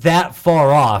wasn't that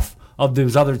far off of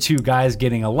those other two guys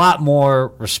getting a lot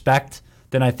more respect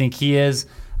than I think he is.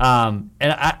 And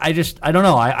I don't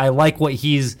know. I like what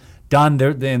he's done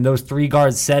there in those three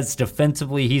guard sets.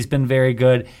 Defensively, he's been very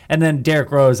good. And then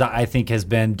Derrick Rose, I think, has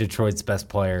been Detroit's best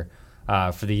player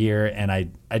for the year. And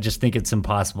I just think it's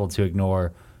impossible to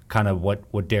ignore kind of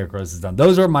what Derrick Rose has done.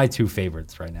 Those are my two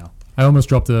favorites right now. I almost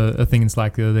dropped a thing in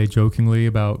Slack the other day jokingly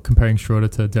about comparing Schroeder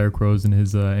to Derrick Rose in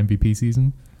his MVP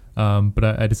season. But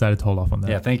I decided to hold off on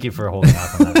that. Yeah, thank you for holding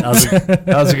off on that.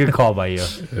 That was a good call by you.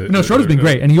 No, Schroeder's been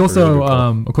great. And he also,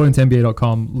 according to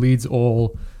NBA.com, leads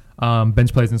all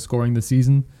bench players in scoring this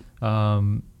season.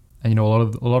 And a lot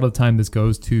of the time this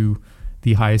goes to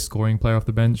the highest scoring player off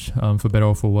the bench, for better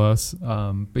or for worse.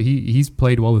 But he's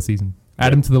played well this season.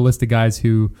 Add him to the list of guys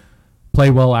who play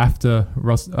well after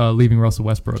leaving Russell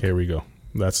Westbrook. Here we go.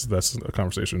 That's a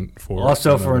conversation for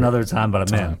another time,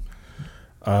 but man.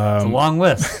 It's a long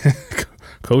list.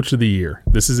 Coach of the Year.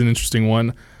 This is an interesting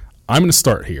one. I'm going to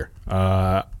start here.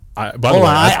 I'm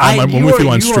with you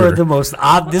on Schroeder.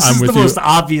 This is the most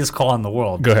obvious call in the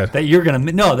world. Go ahead. That you're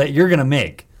gonna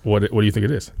make. What do you think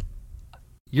it is?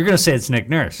 You're gonna say it's Nick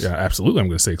Nurse. Yeah, absolutely. I'm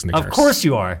going to say it's Nick Nurse. Of course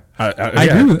you are.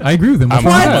 I agree with him. I'm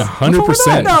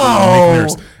 100%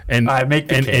 no. Nick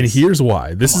Nurse. And here's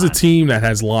why. This is a team that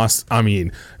has lost. I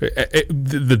mean,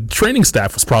 the training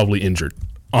staff was probably injured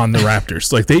on the Raptors.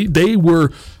 They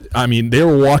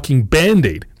were walking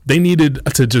Band-Aid They needed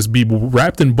to just be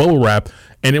wrapped in bubble wrap.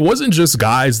 And it wasn't just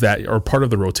guys that are part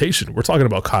of the rotation. We're talking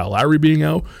about Kyle Lowry being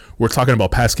out. We're talking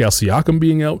about Pascal Siakam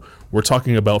being out. We're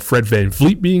talking about Fred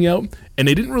VanVleet being out. And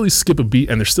they didn't really skip a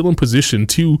beat, and they're still in position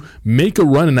to make a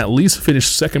run and at least finish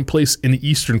second place in the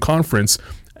Eastern Conference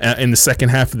in the second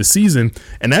half of the season.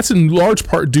 And that's in large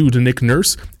part due to Nick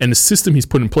Nurse and the system he's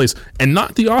put in place. And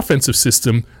not the offensive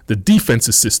system, the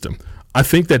defensive system. I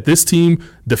think that this team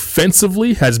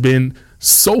defensively has been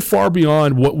so far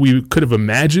beyond what we could have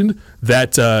imagined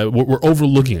that we're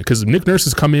overlooking it. Because Nick Nurse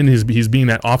has come in, he's being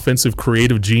that offensive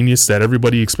creative genius that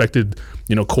everybody expected,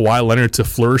 Kawhi Leonard to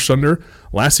flourish under.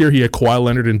 Last year he had Kawhi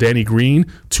Leonard and Danny Green,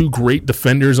 two great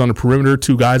defenders on the perimeter,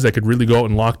 two guys that could really go out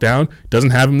and lock down.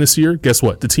 Doesn't have him this year. Guess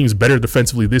what? The team's better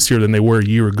defensively this year than they were a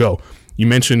year ago. You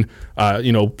mentioned,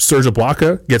 Serge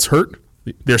Ibaka gets hurt.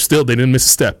 They didn't miss a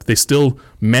step. They still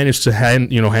managed to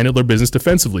handle their business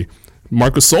defensively.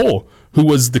 Marc Gasol, who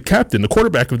was the captain, the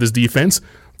quarterback of this defense,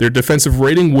 their defensive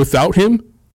rating without him,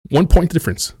 1 point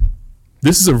difference.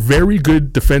 This is a very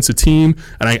good defensive team,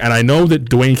 and I know that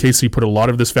Dwayne Casey put a lot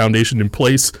of this foundation in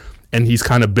place, and he's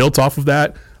kind of built off of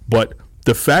that. But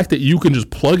the fact that you can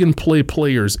just plug and play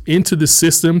players into the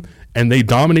system and they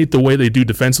dominate the way they do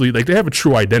defensively, like they have a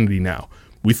true identity now.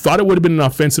 We thought it would have been an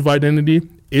offensive identity.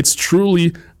 It's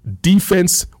truly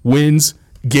defense wins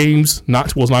games.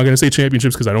 Not going to say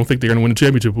championships because I don't think they're going to win a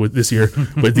championship with this year.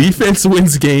 But defense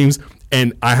wins games,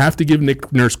 and I have to give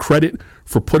Nick Nurse credit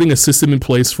for putting a system in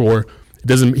place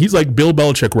he's like Bill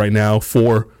Belichick right now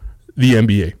for the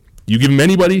NBA. You give him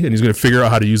anybody, and he's going to figure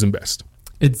out how to use them best.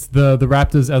 It's the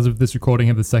Raptors, as of this recording,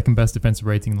 have the second best defensive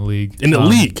rating in the league.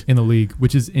 In the league,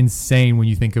 which is insane when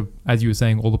you think of, as you were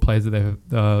saying, all the players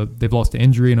that they've lost to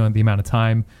injury and the amount of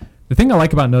time. The thing I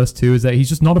like about Nurse too is that he's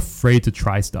just not afraid to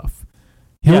try stuff.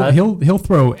 He'll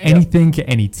throw anything to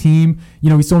any team.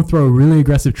 We saw him throw a really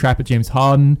aggressive trap at James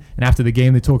Harden, and after the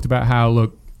game they talked about how,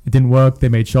 look, it didn't work. They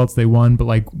made shots, they won, but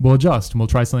we'll adjust and we'll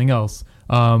try something else.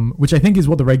 Which I think is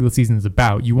what the regular season is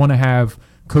about. You want to have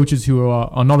coaches who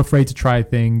are not afraid to try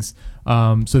things,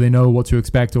 so they know what to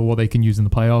expect or what they can use in the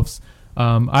playoffs. We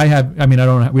don't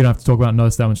have to talk about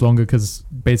Nurse that much longer because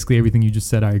basically everything you just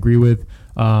said I agree with.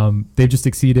 They've just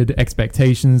exceeded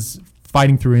expectations,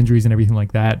 fighting through injuries and everything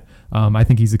like that. I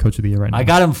think he's the coach of the year right now. I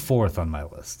got him 4th on my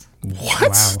list.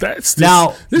 What?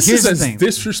 Wow. This is as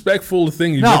disrespectful a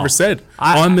thing you've ever said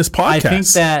on this podcast. I think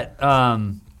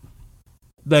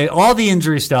that all the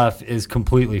injury stuff is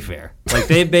completely fair. Like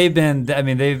they've been. I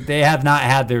mean, they have not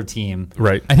had their team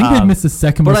right. I think they've missed the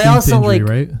second most injury,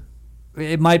 right?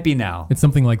 It might be now. It's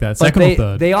something like that. Second or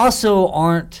third. They also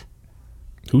aren't.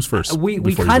 Who's first?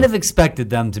 We kind of expected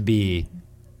them to be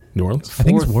New Orleans. I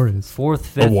think it's Warriors. 4th,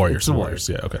 5th. Or Warriors. It's the Warriors.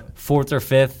 Yeah. Okay. 4th or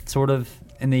 5th, sort of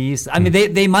in the East. I mean,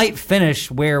 they might finish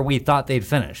where we thought they'd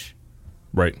finish.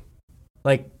 Right.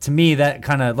 Like, to me, that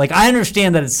kind of, I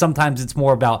understand that sometimes it's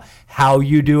more about how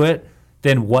you do it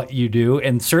than what you do.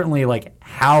 And certainly,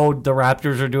 how the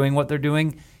Raptors are doing what they're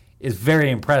doing is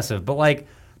very impressive. But,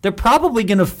 they're probably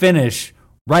going to finish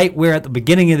right where at the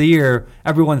beginning of the year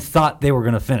everyone thought they were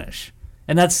going to finish.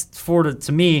 And that's,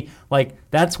 to me,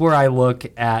 that's where I look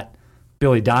at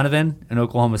Billy Donovan in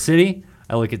Oklahoma City.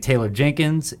 I look at Taylor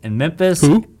Jenkins in Memphis.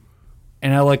 Who?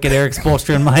 And I look at Eric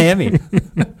Spoelstra in Miami.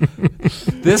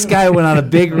 This guy went on a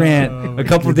big rant a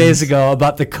couple of days ago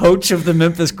about the coach of the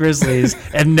Memphis Grizzlies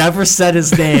and never said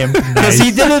his name because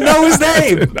he didn't know his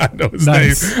name. I did not know his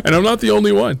name. And I'm not the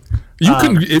only one. You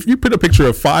can, if you put a picture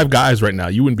of 5 guys right now,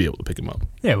 you wouldn't be able to pick them up.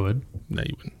 Yeah, it would. No,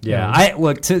 you wouldn't. Yeah, I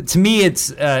look to me it's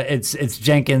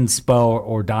Jenkins, Spo,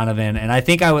 or Donovan, and I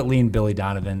think I would lean Billy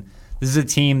Donovan. This is a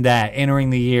team that entering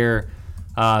the year,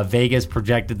 Vegas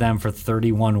projected them for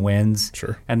 31 wins.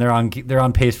 Sure, and they're on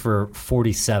pace for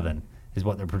 47 is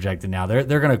what they're projected now. They're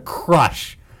going to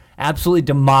crush, absolutely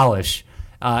demolish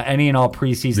any and all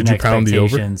preseason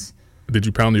expectations. Did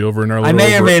you pound the over in our? I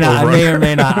may or may not.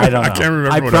 I don't know. I can't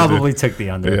remember. I probably took the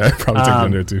under. Yeah, I probably took the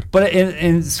under too. But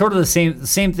in sort of the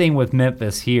same thing with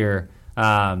Memphis here.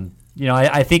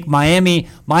 I think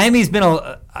Miami's been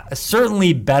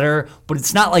certainly better, but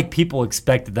it's not like people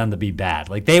expected them to be bad.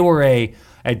 They were a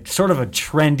sort of a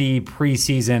trendy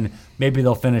preseason. Maybe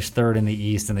they'll finish 3rd in the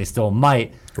East, and they still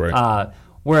might. Right.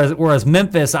 Whereas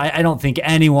Memphis, I don't think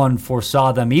anyone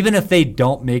foresaw them, even if they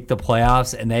don't make the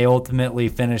playoffs and they ultimately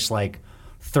finish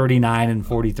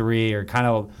 39-43, or kind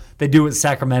of they do what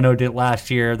Sacramento did last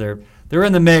year. They're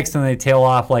in the mix and they tail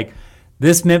off.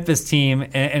 This Memphis team,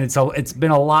 and it's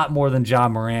been a lot more than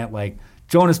John Morant.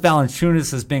 Jonas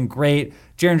Valanciunas has been great.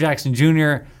 Jaren Jackson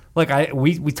Jr.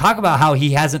 We talk about how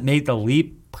he hasn't made the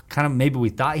leap. Kind of maybe we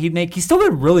thought he'd make. He's still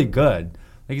been really good.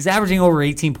 Like, he's averaging over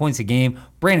 18 points a game.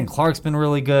 Brandon Clark's been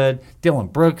really good.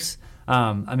 Dylan Brooks.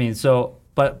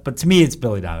 But to me, it's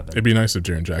Billy Donovan. It'd be nice if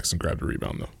Jaren Jackson grabbed a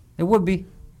rebound, though. It would be.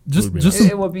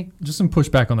 It would be. Just some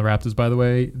pushback on the Raptors, by the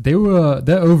way. Their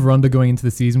over-under going into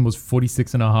the season was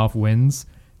 46.5 wins.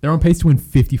 They're on pace to win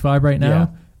 55 right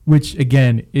now, which,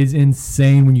 again, is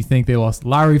insane when you think they lost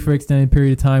Lowry for an extended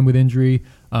period of time with injury,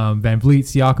 Van Vliet,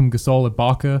 Siakam, Gasol,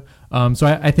 Ibaka. So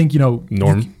I think,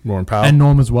 Norm Powell. And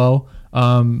Norm as well.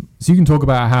 So you can talk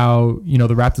about how,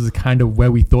 the Raptors are kind of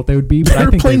where we thought they would be. But They're I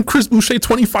think playing Chris Boucher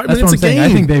 25 minutes a game. I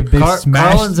think they've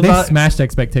smashed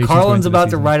expectations. Carlin's about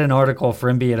to write an article for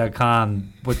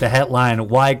NBA.com with the headline,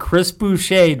 Why Chris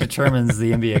Boucher Determines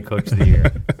the NBA Coach of the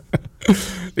Year.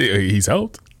 He's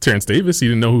helped. Terrence Davis, he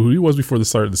didn't know who he was before the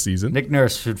start of the season. Nick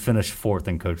Nurse should finish 4th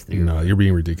in Coach of the Year. No, you're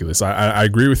being ridiculous. I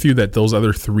agree with you that those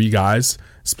other 3 guys,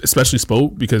 especially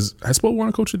Spo, because has Spo won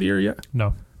a Coach of the Year yet?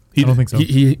 No. I don't think so.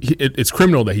 It's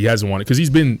criminal that he hasn't won it because he's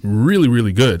been really,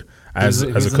 really good as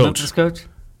a coach. Memphis coach?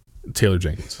 Taylor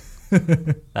Jenkins.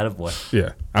 Attaboy.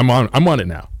 Yeah, I'm on it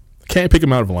now. Can't pick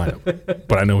him out of a lineup,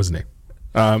 but I know his name.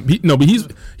 But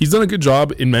he's done a good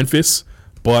job in Memphis.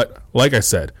 But like I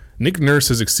said, Nick Nurse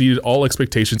has exceeded all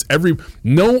expectations.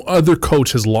 No other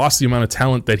coach has lost the amount of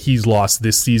talent that he's lost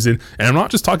this season. And I'm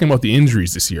not just talking about the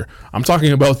injuries this year. I'm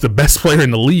talking about the best player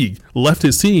in the league left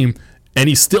his team, and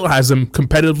he still has them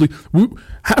competitively.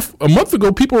 A month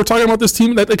ago, people were talking about this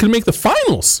team that they could make the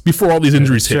finals before all these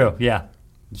injuries hit. True, yeah.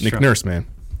 Nick Nurse, man.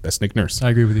 That's Nick Nurse. I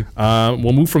agree with you.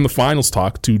 We'll move from the finals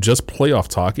talk to just playoff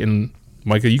talk. And,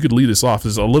 Micah, you could lead us off.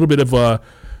 There's a little bit of a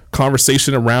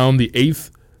conversation around the 8th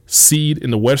seed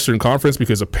in the Western Conference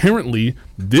because apparently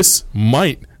this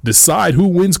might decide who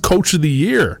wins Coach of the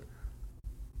Year.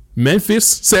 Memphis,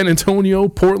 San Antonio,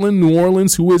 Portland, New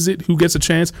Orleans. Who is it? Who gets a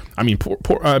chance? I mean,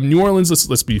 New Orleans.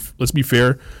 Let's be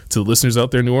fair to the listeners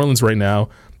out there. New Orleans right now,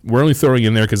 we're only throwing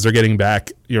in there because they're getting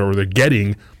back, or they're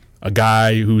getting a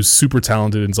guy who's super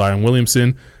talented in Zion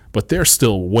Williamson, but they're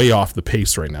still way off the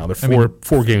pace right now. They're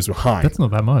four games behind. That's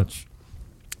not that much.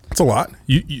 That's a lot.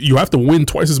 You have to win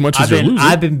twice as much as you're losing.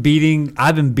 I've been beating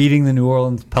the New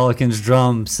Orleans Pelicans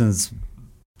drum since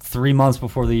 3 months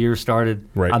before the year started.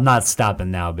 Right. I'm not stopping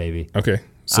now, baby. Okay.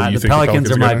 So you the think Pelicans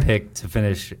are my gonna... pick to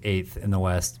finish 8th in the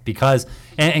West because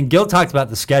and Gil talked about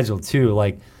the schedule too.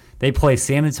 Like, they play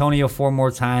San Antonio 4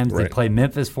 more times. Right. They play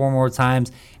Memphis 4 more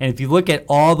times. And if you look at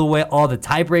all the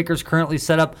tiebreakers currently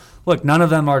set up, look, none of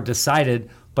them are decided,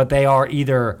 but they are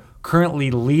either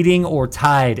currently leading or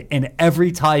tied in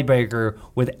every tiebreaker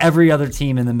with every other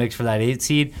team in the mix for that 8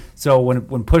 seed. So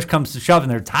when push comes to shove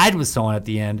and they're tied with someone at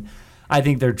the end, I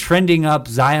think they're trending up.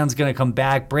 Zion's going to come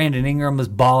back. Brandon Ingram is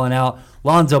balling out.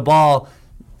 Lonzo Ball,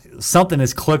 something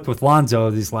has clicked with Lonzo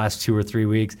these last 2 or 3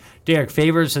 weeks. Derek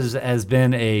Favors has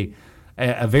been a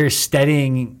very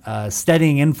steadying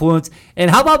influence. And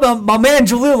how about my man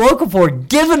Jahlil Okafor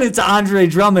giving it to Andre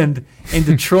Drummond in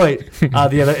Detroit?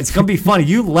 It's going to be funny.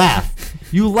 You laugh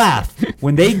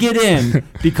when they get in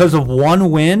because of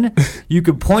one win. You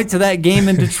could point to that game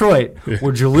in Detroit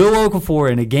where Jahlil Okafor,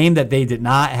 in a game that they did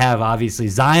not have, obviously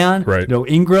Zion, right. No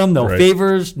Ingram, no right.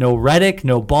 Favors, no Redick,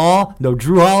 no Ball, no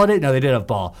Drew Holiday. No, they did have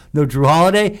Ball. No Drew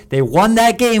Holiday. They won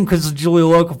that game because of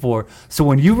Jahlil Okafor. So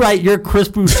when you write your Chris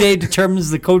Boucher determines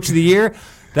the Coach of the Year,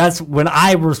 that's when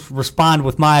I respond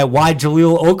with my why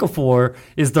Jahlil Okafor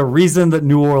is the reason that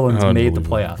New Orleans made the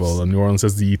playoffs. Well, New Orleans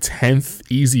has the 10th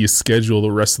easiest schedule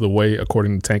the rest of the way,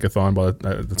 according to Tankathon,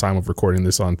 at the time of recording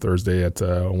this on Thursday at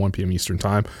 1 p.m. Eastern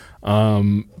time.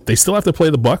 They still have to play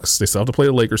the Bucks. They still have to play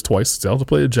the Lakers twice. They still have to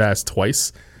play the Jazz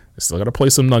twice. They still got to play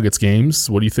some Nuggets games.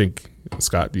 What do you think,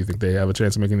 Scott? Do you think they have a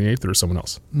chance of making the 8th or someone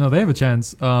else? No, they have a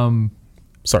chance.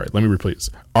 Sorry, let me repeat this.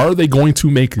 Are they going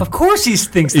to make... Of course he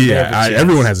thinks they have a chance.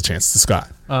 Everyone has a chance. To Scott.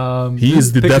 He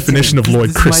is the definition of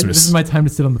Lloyd Christmas. This is my time to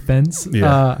sit on the fence.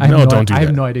 Yeah. Don't do that. I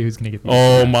have no idea who's going to get the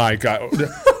Oh, my God.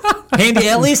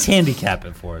 At least handicap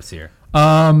it for us here.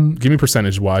 Give me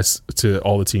percentage-wise to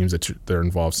all the teams that they're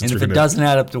involved. And if it doesn't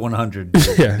add up to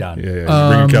 100, you're done. Yeah.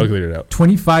 Bring your calculator out.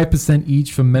 25%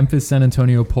 each from Memphis, San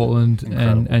Antonio, Portland,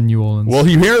 and New Orleans. Well,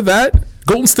 you hear that?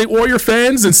 Golden State Warrior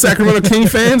fans and Sacramento King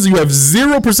fans, you have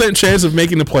 0% chance of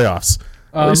making the playoffs.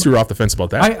 At least you were off the fence about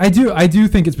that. I do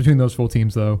think it's between those 4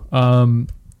 teams, though.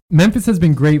 Memphis has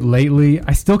been great lately.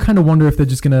 I still kind of wonder if they're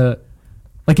just going to...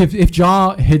 Like, if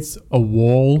Ja hits a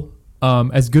wall...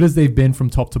 as good as they've been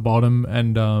from top to bottom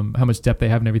and how much depth they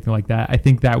have and everything like that, I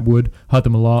think that would hurt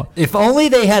them a lot. If only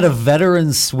they had a veteran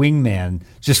swingman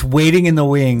just waiting in the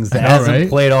wings that hasn't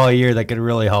played all year that could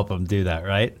really help them do that,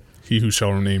 right? He who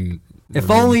shall remain If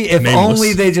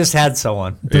only they just had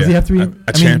someone. Does he have to be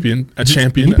a champion,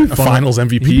 he'd be a Finals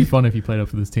MVP? He'd be fun if he played up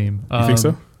for this team. You think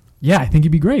so? Yeah, I think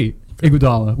he'd be great.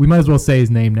 Iguodala. We might as well say his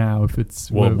name now if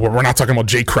it's. Well, we're not talking about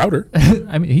Jay Crowder.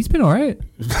 I mean, he's been all right.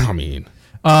 I mean,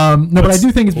 no, but I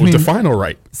do think it's between define all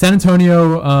right. San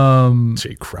Antonio.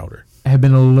 Jay Crowder have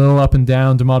been a little up and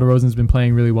down. DeMar DeRozan's been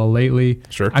playing really well lately.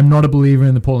 Sure. I'm not a believer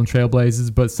in the Portland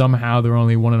Trailblazers, but somehow they're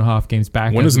only 1.5 games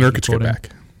back. When does Nurkic get back?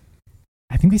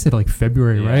 I think they said like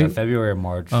February, right? February or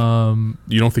March.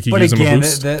 You don't think he but gives again, him a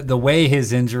boost? the way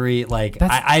his injury,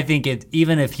 I think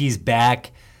even if he's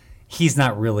back, he's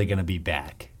not really going to be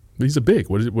back. He's a big.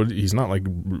 He's not like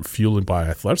fueled by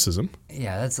athleticism.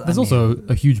 Yeah, there's also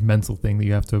a huge mental thing that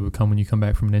you have to overcome when you come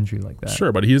back from an injury like that.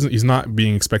 Sure, but he's not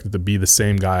being expected to be the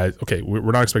same guy. Okay,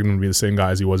 we're not expecting him to be the same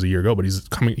guy as he was a year ago, but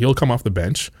he'll come off the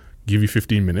bench, give you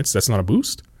 15 minutes. That's not a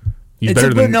boost.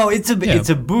 It's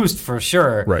a boost for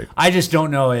sure. Right. I just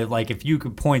don't know if you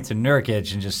could point to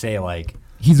Nurkic and just say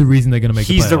he's the reason they're going to make.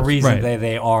 He's the reason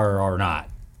they are or not.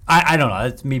 I don't know.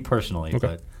 That's me personally, okay.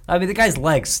 But I mean the guy's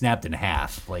legs snapped in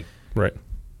half right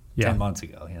 10 months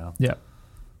ago. Yeah.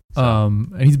 So.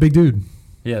 And he's a big dude.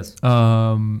 Yes.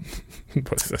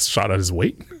 What's that shot at his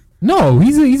weight? No,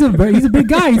 he's a big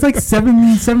guy. He's like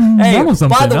 7'1" or something.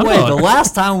 By the way, the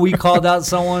last time we called out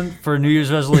someone for New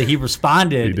Year's resolution, he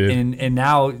responded, and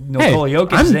now Nikola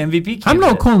Jokic is the MVP candidate. I'm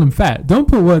not calling him fat. Don't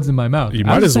put words in my mouth. You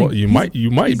might as well. You might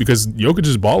because Jokic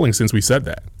is balling since we said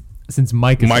that. Since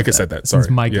Micah said that. Sorry.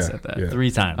 Since Micah said that. Yeah.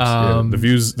 3 times.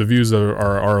 The views are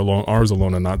ours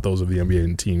alone and not those of the NBA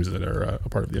and teams that are a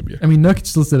part of the NBA. I mean, Nurkic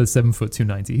still said at 7 foot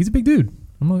 290. He's a big dude.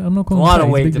 I'm not calling a lot him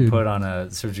of weight to dude. put on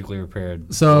a surgically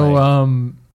repaired. So,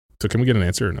 so can we get an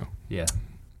answer or no? Yeah.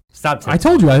 Stop. I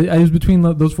told you I was between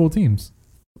those 4 teams.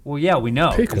 Well, yeah, we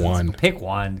know. Pick one.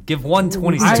 Give one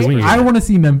 26. I want to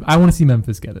see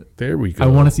Memphis get it. There we go. I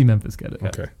want to see Memphis get it.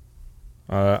 Okay.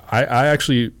 I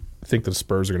actually think the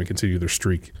Spurs are going to continue their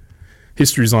streak.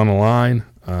 History's on the line,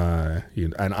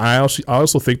 and I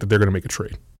also think that they're going to make a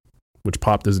trade, which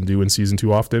Pop doesn't do in season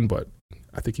 2 often, but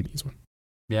I think he needs one.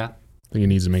 Yeah. I think he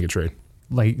needs to make a trade.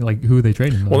 Like who are they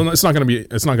trading? Well, it's not going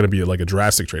to be like a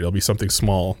drastic trade. It'll be something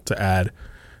small to add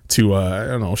to I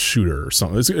don't know, a shooter or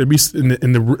something. It'll be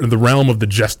in the realm of the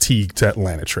Jeff Teague to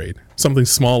Atlanta trade. Something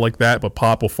small like that, but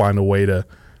Pop will find a way to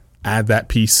add that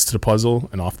piece to the puzzle,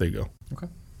 and off they go. Okay.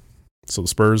 So the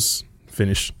Spurs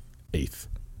finish 8th.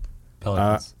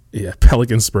 Pelicans.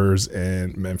 Pelicans, Spurs,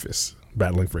 and Memphis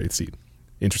battling for 8th seed.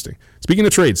 Interesting. Speaking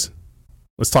of trades,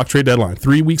 let's talk trade deadline.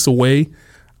 3 weeks away.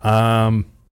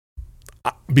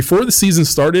 Before the season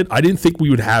started, I didn't think we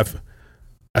would have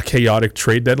a chaotic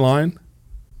trade deadline.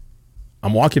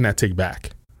 I'm walking that take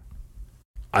back.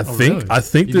 I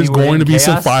think there's going to be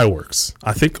some fireworks.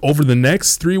 I think over the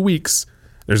next 3 weeks,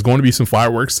 there's going to be some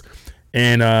fireworks,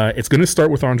 and it's going to start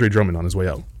with Andre Drummond on his way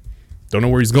out. Don't know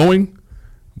where he's going,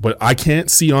 but I can't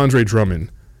see Andre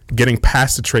Drummond getting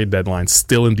past the trade deadline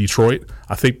still in Detroit.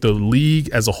 I think the league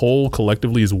as a whole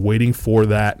collectively is waiting for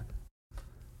that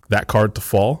card to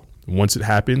fall. Once it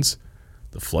happens,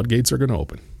 the floodgates are going to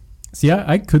open. See,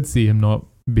 I could see him not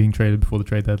being traded before the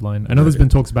trade deadline. I know there's been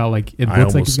talks about it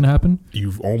looks like it's going to happen.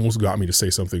 You've almost got me to say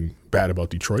something bad about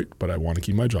Detroit, but I want to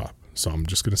keep my job, so I'm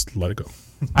just going to let it go.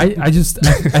 I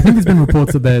think there's been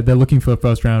reports that they're looking for a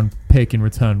first round pick in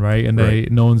return, right? And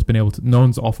no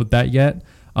one's offered that yet.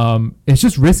 It's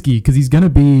just risky because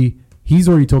he's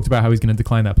already talked about how he's going to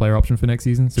decline that player option for next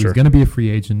season, so he's going to be a free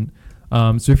agent.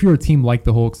 So if you're a team like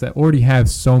the Hawks that already have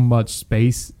so much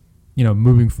space,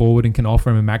 moving forward and can offer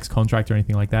him a max contract or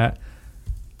anything like that,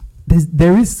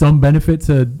 there is some benefit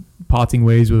to parting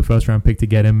ways with a first round pick to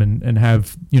get him and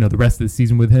have the rest of the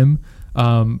season with him.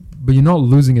 But you're not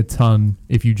losing a ton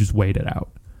if you just wait it out.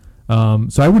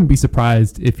 So I wouldn't be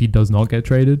surprised if he does not get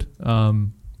traded.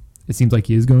 It seems like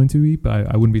he is going to be, but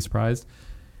I wouldn't be surprised.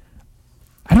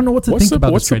 I don't know what to think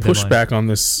about this trade deadline. What's the pushback on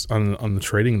this on the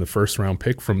trading the first round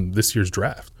pick from this year's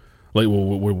draft? Like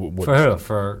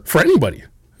for anybody.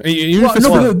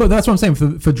 But that's what I'm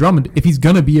saying. For Drummond, if he's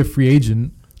gonna be a free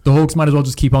agent, the Hawks might as well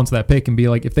just keep on to that pick and be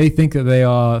like, if they think that they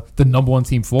are the number one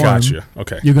team for him,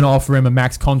 okay, you're going to offer him a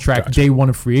max contract day one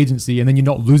of free agency, and then you're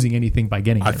not losing anything by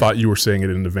getting him. I thought you were saying it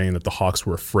in the vein that the Hawks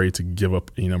were afraid to give up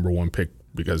a number one pick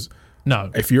because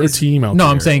if you're a team out there,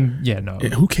 I'm saying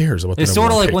who cares about the it's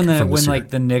number sort of one like pick when like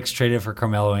the Knicks traded for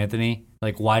Carmelo Anthony.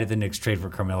 Like, why did the Knicks trade for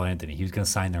Carmelo Anthony? He was going to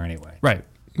sign there anyway. Right.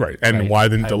 And why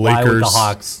didn't the Lakers? Why with the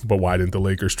Hawks? But why didn't the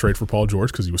Lakers trade for Paul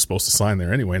George? Because he was supposed to sign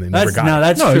there anyway, and they never got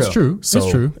it. That's true. It's true. So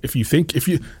it's true.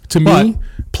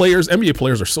 NBA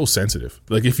players are so sensitive.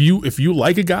 Like if you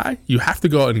like a guy, you have to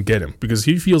go out and get him because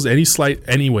if he feels any slight,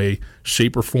 any way,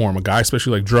 shape or form, a guy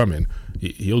especially like Drummond,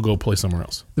 he'll go play somewhere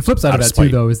else. The flip side Out of of that too,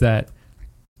 spite. though, is that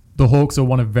the Hawks are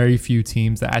one of very few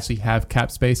teams that actually have cap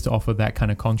space to offer that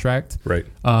kind of contract. Right.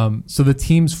 So the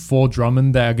teams for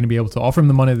Drummond that are going to be able to offer him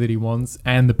the money that he wants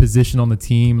and the position on the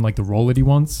team, like the role that he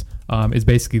wants, is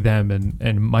basically them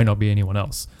and might not be anyone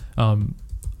else.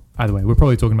 Either way, we're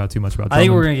probably talking about too much about Drummond. I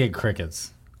think we're gonna get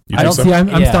crickets. You I think don't so? see. I'm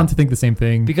Yeah. starting to think the same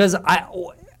thing. Because I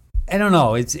don't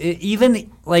know. Even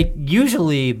like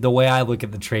usually the way I look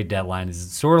at the trade deadline is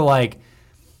it's sort of like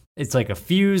it's like a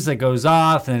fuse that goes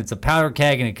off and it's a powder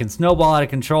keg and it can snowball out of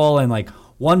control and like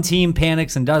one team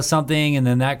panics and does something and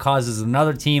then that causes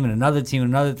another team and another team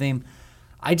and another team.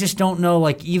 I just don't know.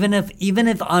 Like even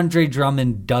if Andre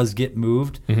Drummond does get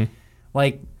moved,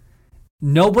 like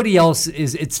nobody else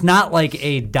is. It's not like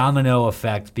a domino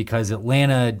effect because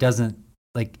Atlanta doesn't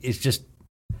like. It's just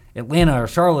Atlanta or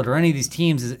Charlotte or any of these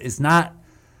teams is not.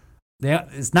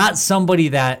 It's not somebody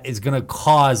that is going to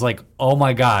cause like, oh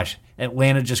my gosh,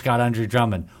 Atlanta just got Andre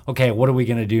Drummond. Okay, what are we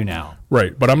going to do now?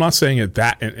 Right, but I'm not saying it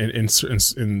that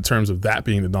in terms of that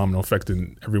being the domino effect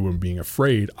and everyone being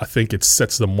afraid. I think it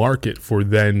sets the market for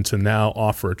then to now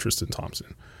offer a Tristan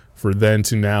Thompson, for then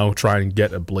to now try and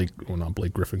get a not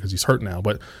Blake Griffin because he's hurt now,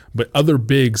 but other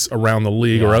bigs around the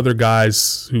league or other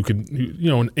guys who can,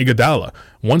 an Iguodala.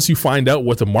 Once you find out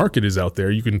what the market is out there,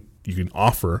 you can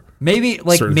offer maybe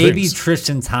certain things.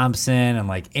 Tristan Thompson and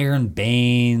like Aaron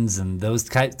Baines and those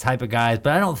type of guys,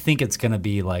 but I don't think it's going to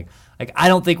be like I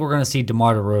don't think we're going to see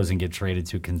DeMar DeRozan get traded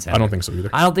to a contender. I don't think so either.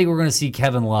 I don't think we're going to see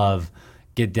Kevin Love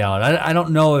get dealt. I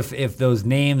don't know if those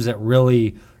names that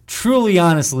really, truly,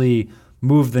 honestly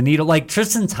move the needle, like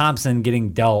Tristan Thompson getting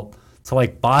dealt to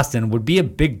like Boston would be a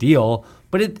big deal,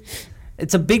 but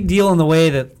it's a big deal in the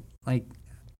way that like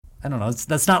I don't know.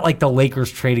 That's not like the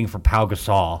Lakers trading for Pau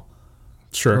Gasol.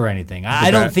 Sure. Or anything. I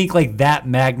don't think like that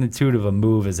magnitude of a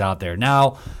move is out there.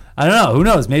 Now, I don't know. Who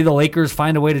knows? Maybe the Lakers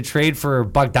find a way to trade for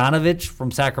Bogdanovich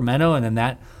from Sacramento, and then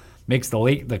that makes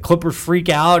the Clippers freak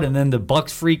out, and then the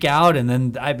Bucks freak out, and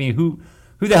then I mean, who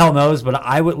the hell knows? But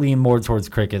I would lean more towards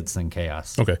crickets than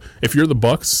chaos. Okay. If you're the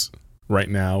Bucks right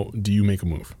now, do you make a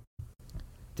move?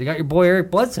 They got your boy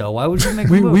Eric Bledsoe. Why would you make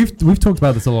a move? We've talked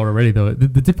about this a lot already, though. The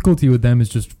difficulty with them is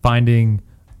just finding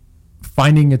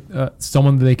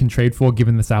someone that they can trade for,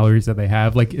 given the salaries that they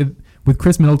have. Like with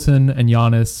Chris Middleton and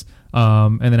Giannis,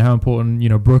 and then how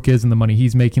important Brook is and the money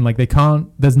he's making. Like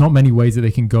there's not many ways that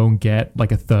they can go and get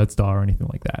like a third star or anything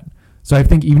like that. So I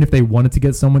think even if they wanted to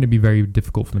get someone, it'd be very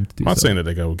difficult for them to do. I'm not so. saying that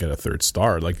they go get a third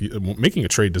star. Like making a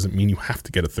trade doesn't mean you have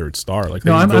to get a third star. Like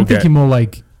No, I'm thinking more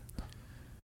like.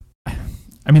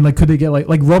 I mean, like, could they get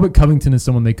like Robert Covington is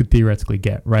someone they could theoretically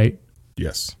get, right?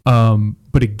 Yes.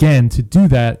 But again, to do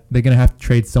that, they're going to have to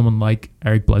trade someone like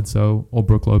Eric Bledsoe or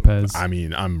Brook Lopez. I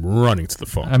mean, I'm running to the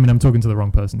phone. I mean, I'm talking to the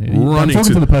wrong person here. I'm Running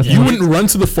talking to the person. You who- wouldn't run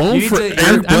to the phone You for need to-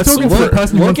 Eric I'm Bledsoe? talking to the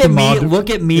person who Look wants at to me. mod- Look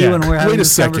at me Yeah. when we're having Wait a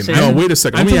this second. conversation. No, wait a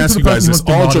second. I'm Let me talking ask to you the guys person this. who wants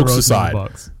to All mod jokes DeRozan aside. and the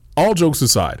Bucks. All jokes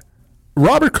aside.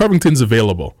 Robert Covington's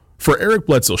available for Eric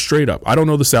Bledsoe straight up. I don't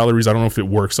know the salaries. I don't know if it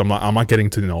works. I'm not getting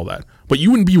to know that. But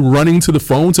you wouldn't be running to the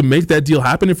phone to make that deal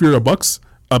happen if you're a Bucks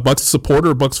supporter,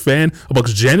 a Bucks fan, a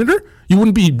Bucks janitor. You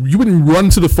wouldn't run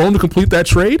to the phone to complete that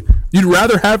trade. You'd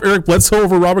rather have Eric Bledsoe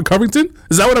over Robert Covington.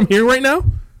 Is that what I'm hearing right now?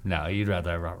 No, you'd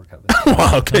rather have Robert Covington.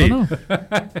 Wow, okay. I don't know.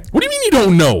 What do you mean you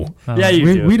don't know? Yeah,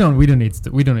 you do. We don't need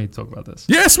to talk about this.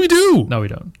 Yes, we do. No, we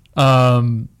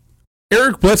don't.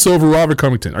 Eric Bledsoe over Robert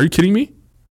Covington. Are you kidding me?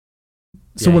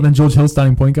 So Yeah. what then? George Hill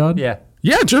starting point guard? Yeah,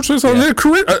 Yeah, George Bledsoe had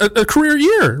a career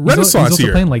year, He's renaissance also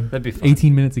year. playing like That'd be fun.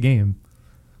 18 minutes a game.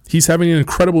 He's having an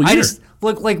incredible year. I just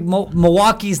look like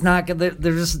Milwaukee's not gonna.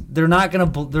 They're not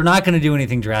gonna do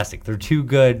anything drastic. They're too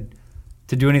good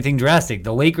to do anything drastic.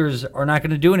 The Lakers are not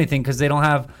gonna do anything because they don't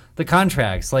have the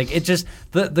contracts. Like it just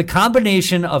the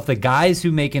combination of the guys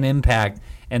who make an impact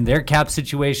and their cap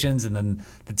situations, and then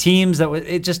the teams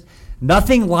it just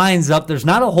nothing lines up. There's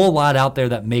not a whole lot out there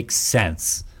that makes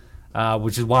sense,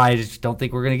 which is why I just don't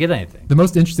think we're gonna get anything. The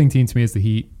most interesting team to me is the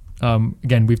Heat.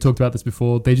 Again, we've talked about this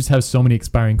before. They just have so many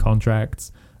expiring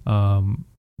contracts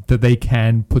that they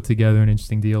can put together an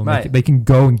interesting deal. And Right. they can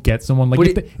go and get someone. Like What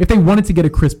if they wanted to get a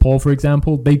Chris Paul, for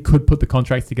example, they could put the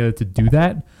contracts together to do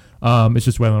that. It's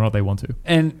just whether or not they want to.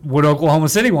 And would Oklahoma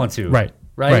City want to? Right.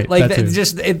 Right. Like that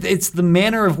too. it's the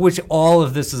manner of which all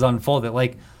of this is unfolded.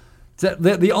 Like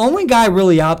the only guy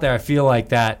really out there, I feel like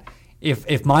that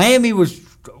if Miami was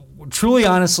truly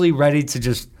honestly ready to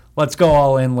just let's go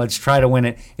all in, let's try to win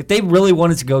it. If they really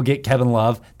wanted to go get Kevin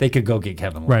Love, they could go get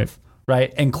Kevin Love. Right.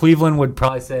 Right. And Cleveland would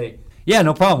probably say, yeah,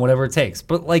 no problem, whatever it takes.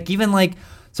 But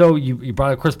so you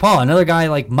brought up Chris Paul. Another guy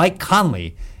like Mike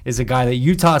Conley is a guy that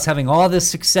Utah's having all this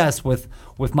success with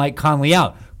Mike Conley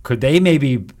out. Could they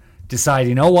maybe decide,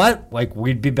 you know what, like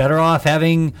we'd be better off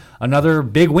having another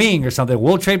big wing or something.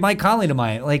 We'll trade Mike Conley to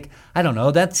Miami. Like, I don't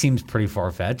know. That seems pretty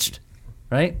far-fetched,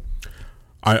 right?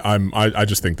 I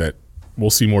just think that we'll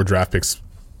see more draft picks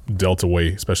dealt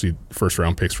away, especially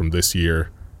first-round picks from this year,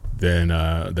 than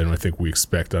I think we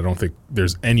expect. I don't think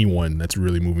there's anyone that's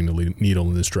really moving the needle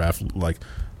in this draft. Like,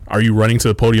 are you running to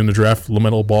the podium to draft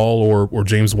LaMelo Ball or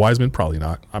James Wiseman? Probably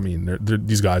not. I mean,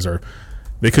 these guys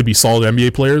they could be solid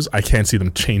NBA players. I can't see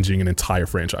them changing an entire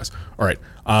franchise. All right.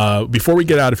 Before we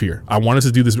get out of here, I wanted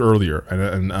to do this earlier,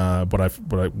 I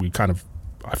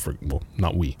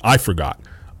forgot.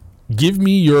 Give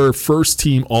me your first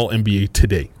team All NBA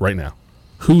today, right now.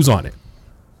 Who's on it?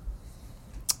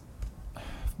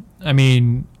 I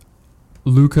mean,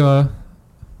 Luka,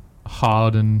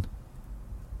 Harden,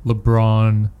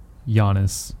 LeBron,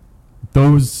 Giannis.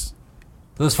 Those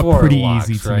four are pretty locks,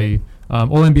 easy to right? me. All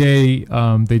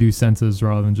NBA, they do centers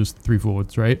rather than just 3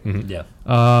 forwards, right? Mm-hmm. Yeah.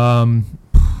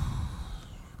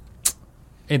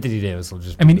 Anthony Davis will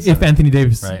just. I mean, if Anthony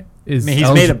Davis right. is, I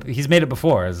mean, he's made it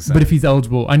before as a center. But if he's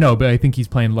eligible, I know, but I think he's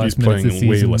playing less minutes this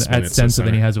season at center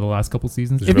than he has over the last couple of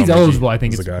seasons. If he's eligible, I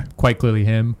think it's quite clearly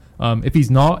him. If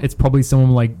he's not, it's probably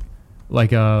someone like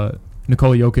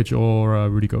Nikola Jokic or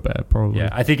Rudy Gobert, probably. Yeah,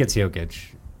 I think it's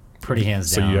Jokic. Pretty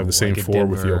hands down. So you have the same like four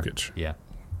with Jokic. Yeah.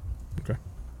 Okay.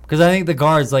 Because I think the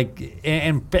guards, like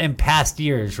in past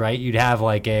years, right? You'd have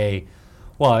like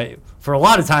for a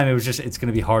lot of time it was just it's going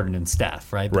to be Harden and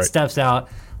Steph, right? But Steph's out.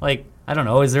 Like, I don't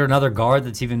know. Is there another guard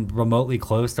that's even remotely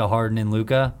close to Harden and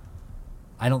Luka?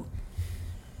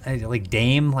 Like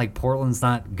Dame. Like Portland's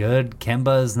not good.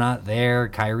 Kemba's not there.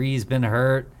 Kyrie's been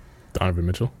hurt. Donovan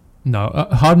Mitchell. No,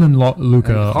 Harden and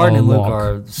Luka.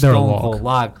 Are stone cold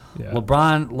lock. Yeah.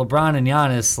 LeBron and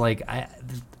Giannis. Like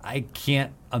I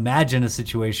can't imagine a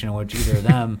situation in which either of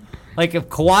them. Like if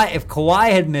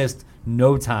Kawhi had missed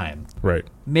no time, right?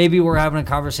 Maybe we're having a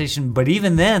conversation. But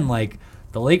even then, like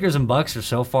the Lakers and Bucks are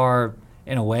so far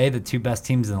in a way the two best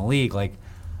teams in the league. Like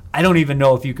I don't even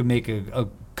know if you could make a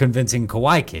convincing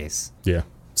Kawhi case. Yeah.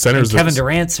 Center's Kevin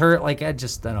Durant's hurt. Like I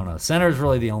don't know. Center's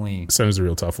really the only. Center's a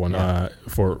real tough one. Yeah.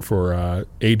 For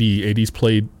AD. AD's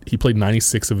played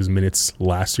 96 of his minutes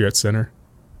last year at center.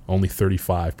 Only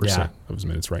 35% of his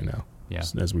minutes right now. Yeah.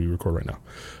 As we record right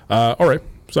now. All right.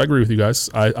 So I agree with you guys.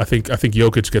 I think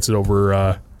Jokic gets it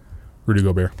over Rudy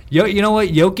Gobert. You know what?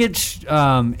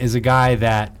 Jokic is a guy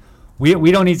that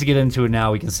we don't need to get into it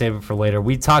now. We can save it for later.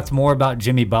 We talked more about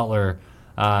Jimmy Butler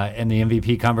in the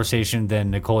MVP conversation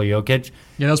than Nikola Jokic.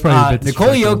 Yeah, that's probably a bit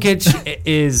Nikola Jokic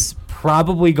is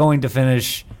probably going to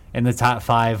finish in the top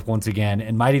 5 once again,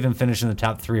 and might even finish in the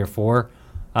top 3 or 4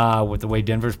 with the way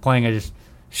Denver's playing.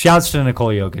 Shouts to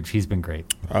Nikola Jokic. He's been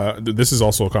great. This is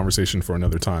also a conversation for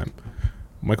another time.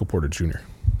 Michael Porter Jr.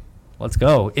 Let's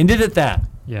go. Ended at that.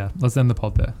 Yeah, let's end the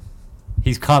pod there.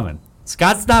 He's coming.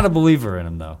 Scott's not a believer in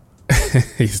him, though.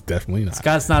 He's definitely not.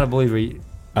 Scott's not a believer.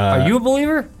 Are you a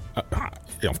believer?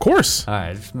 Yeah, of course. All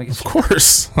right, just making sure. Of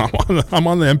course. I'm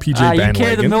on the MPJ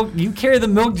bandwagon. You carry the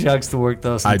milk jugs to work,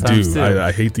 though, sometimes, I do. too.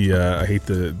 I hate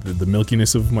the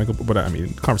milkiness of Michael, but I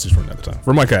mean, conversation for another time.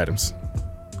 For Mike Adams,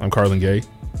 I'm Carlin Gay,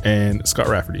 and Scott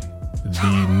Rafferty, the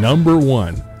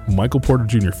 #1 Michael Porter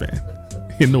Jr. fan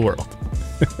in the world.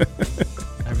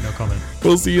 I have no comment.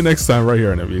 We'll see you next time right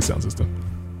here on NBA Sound System.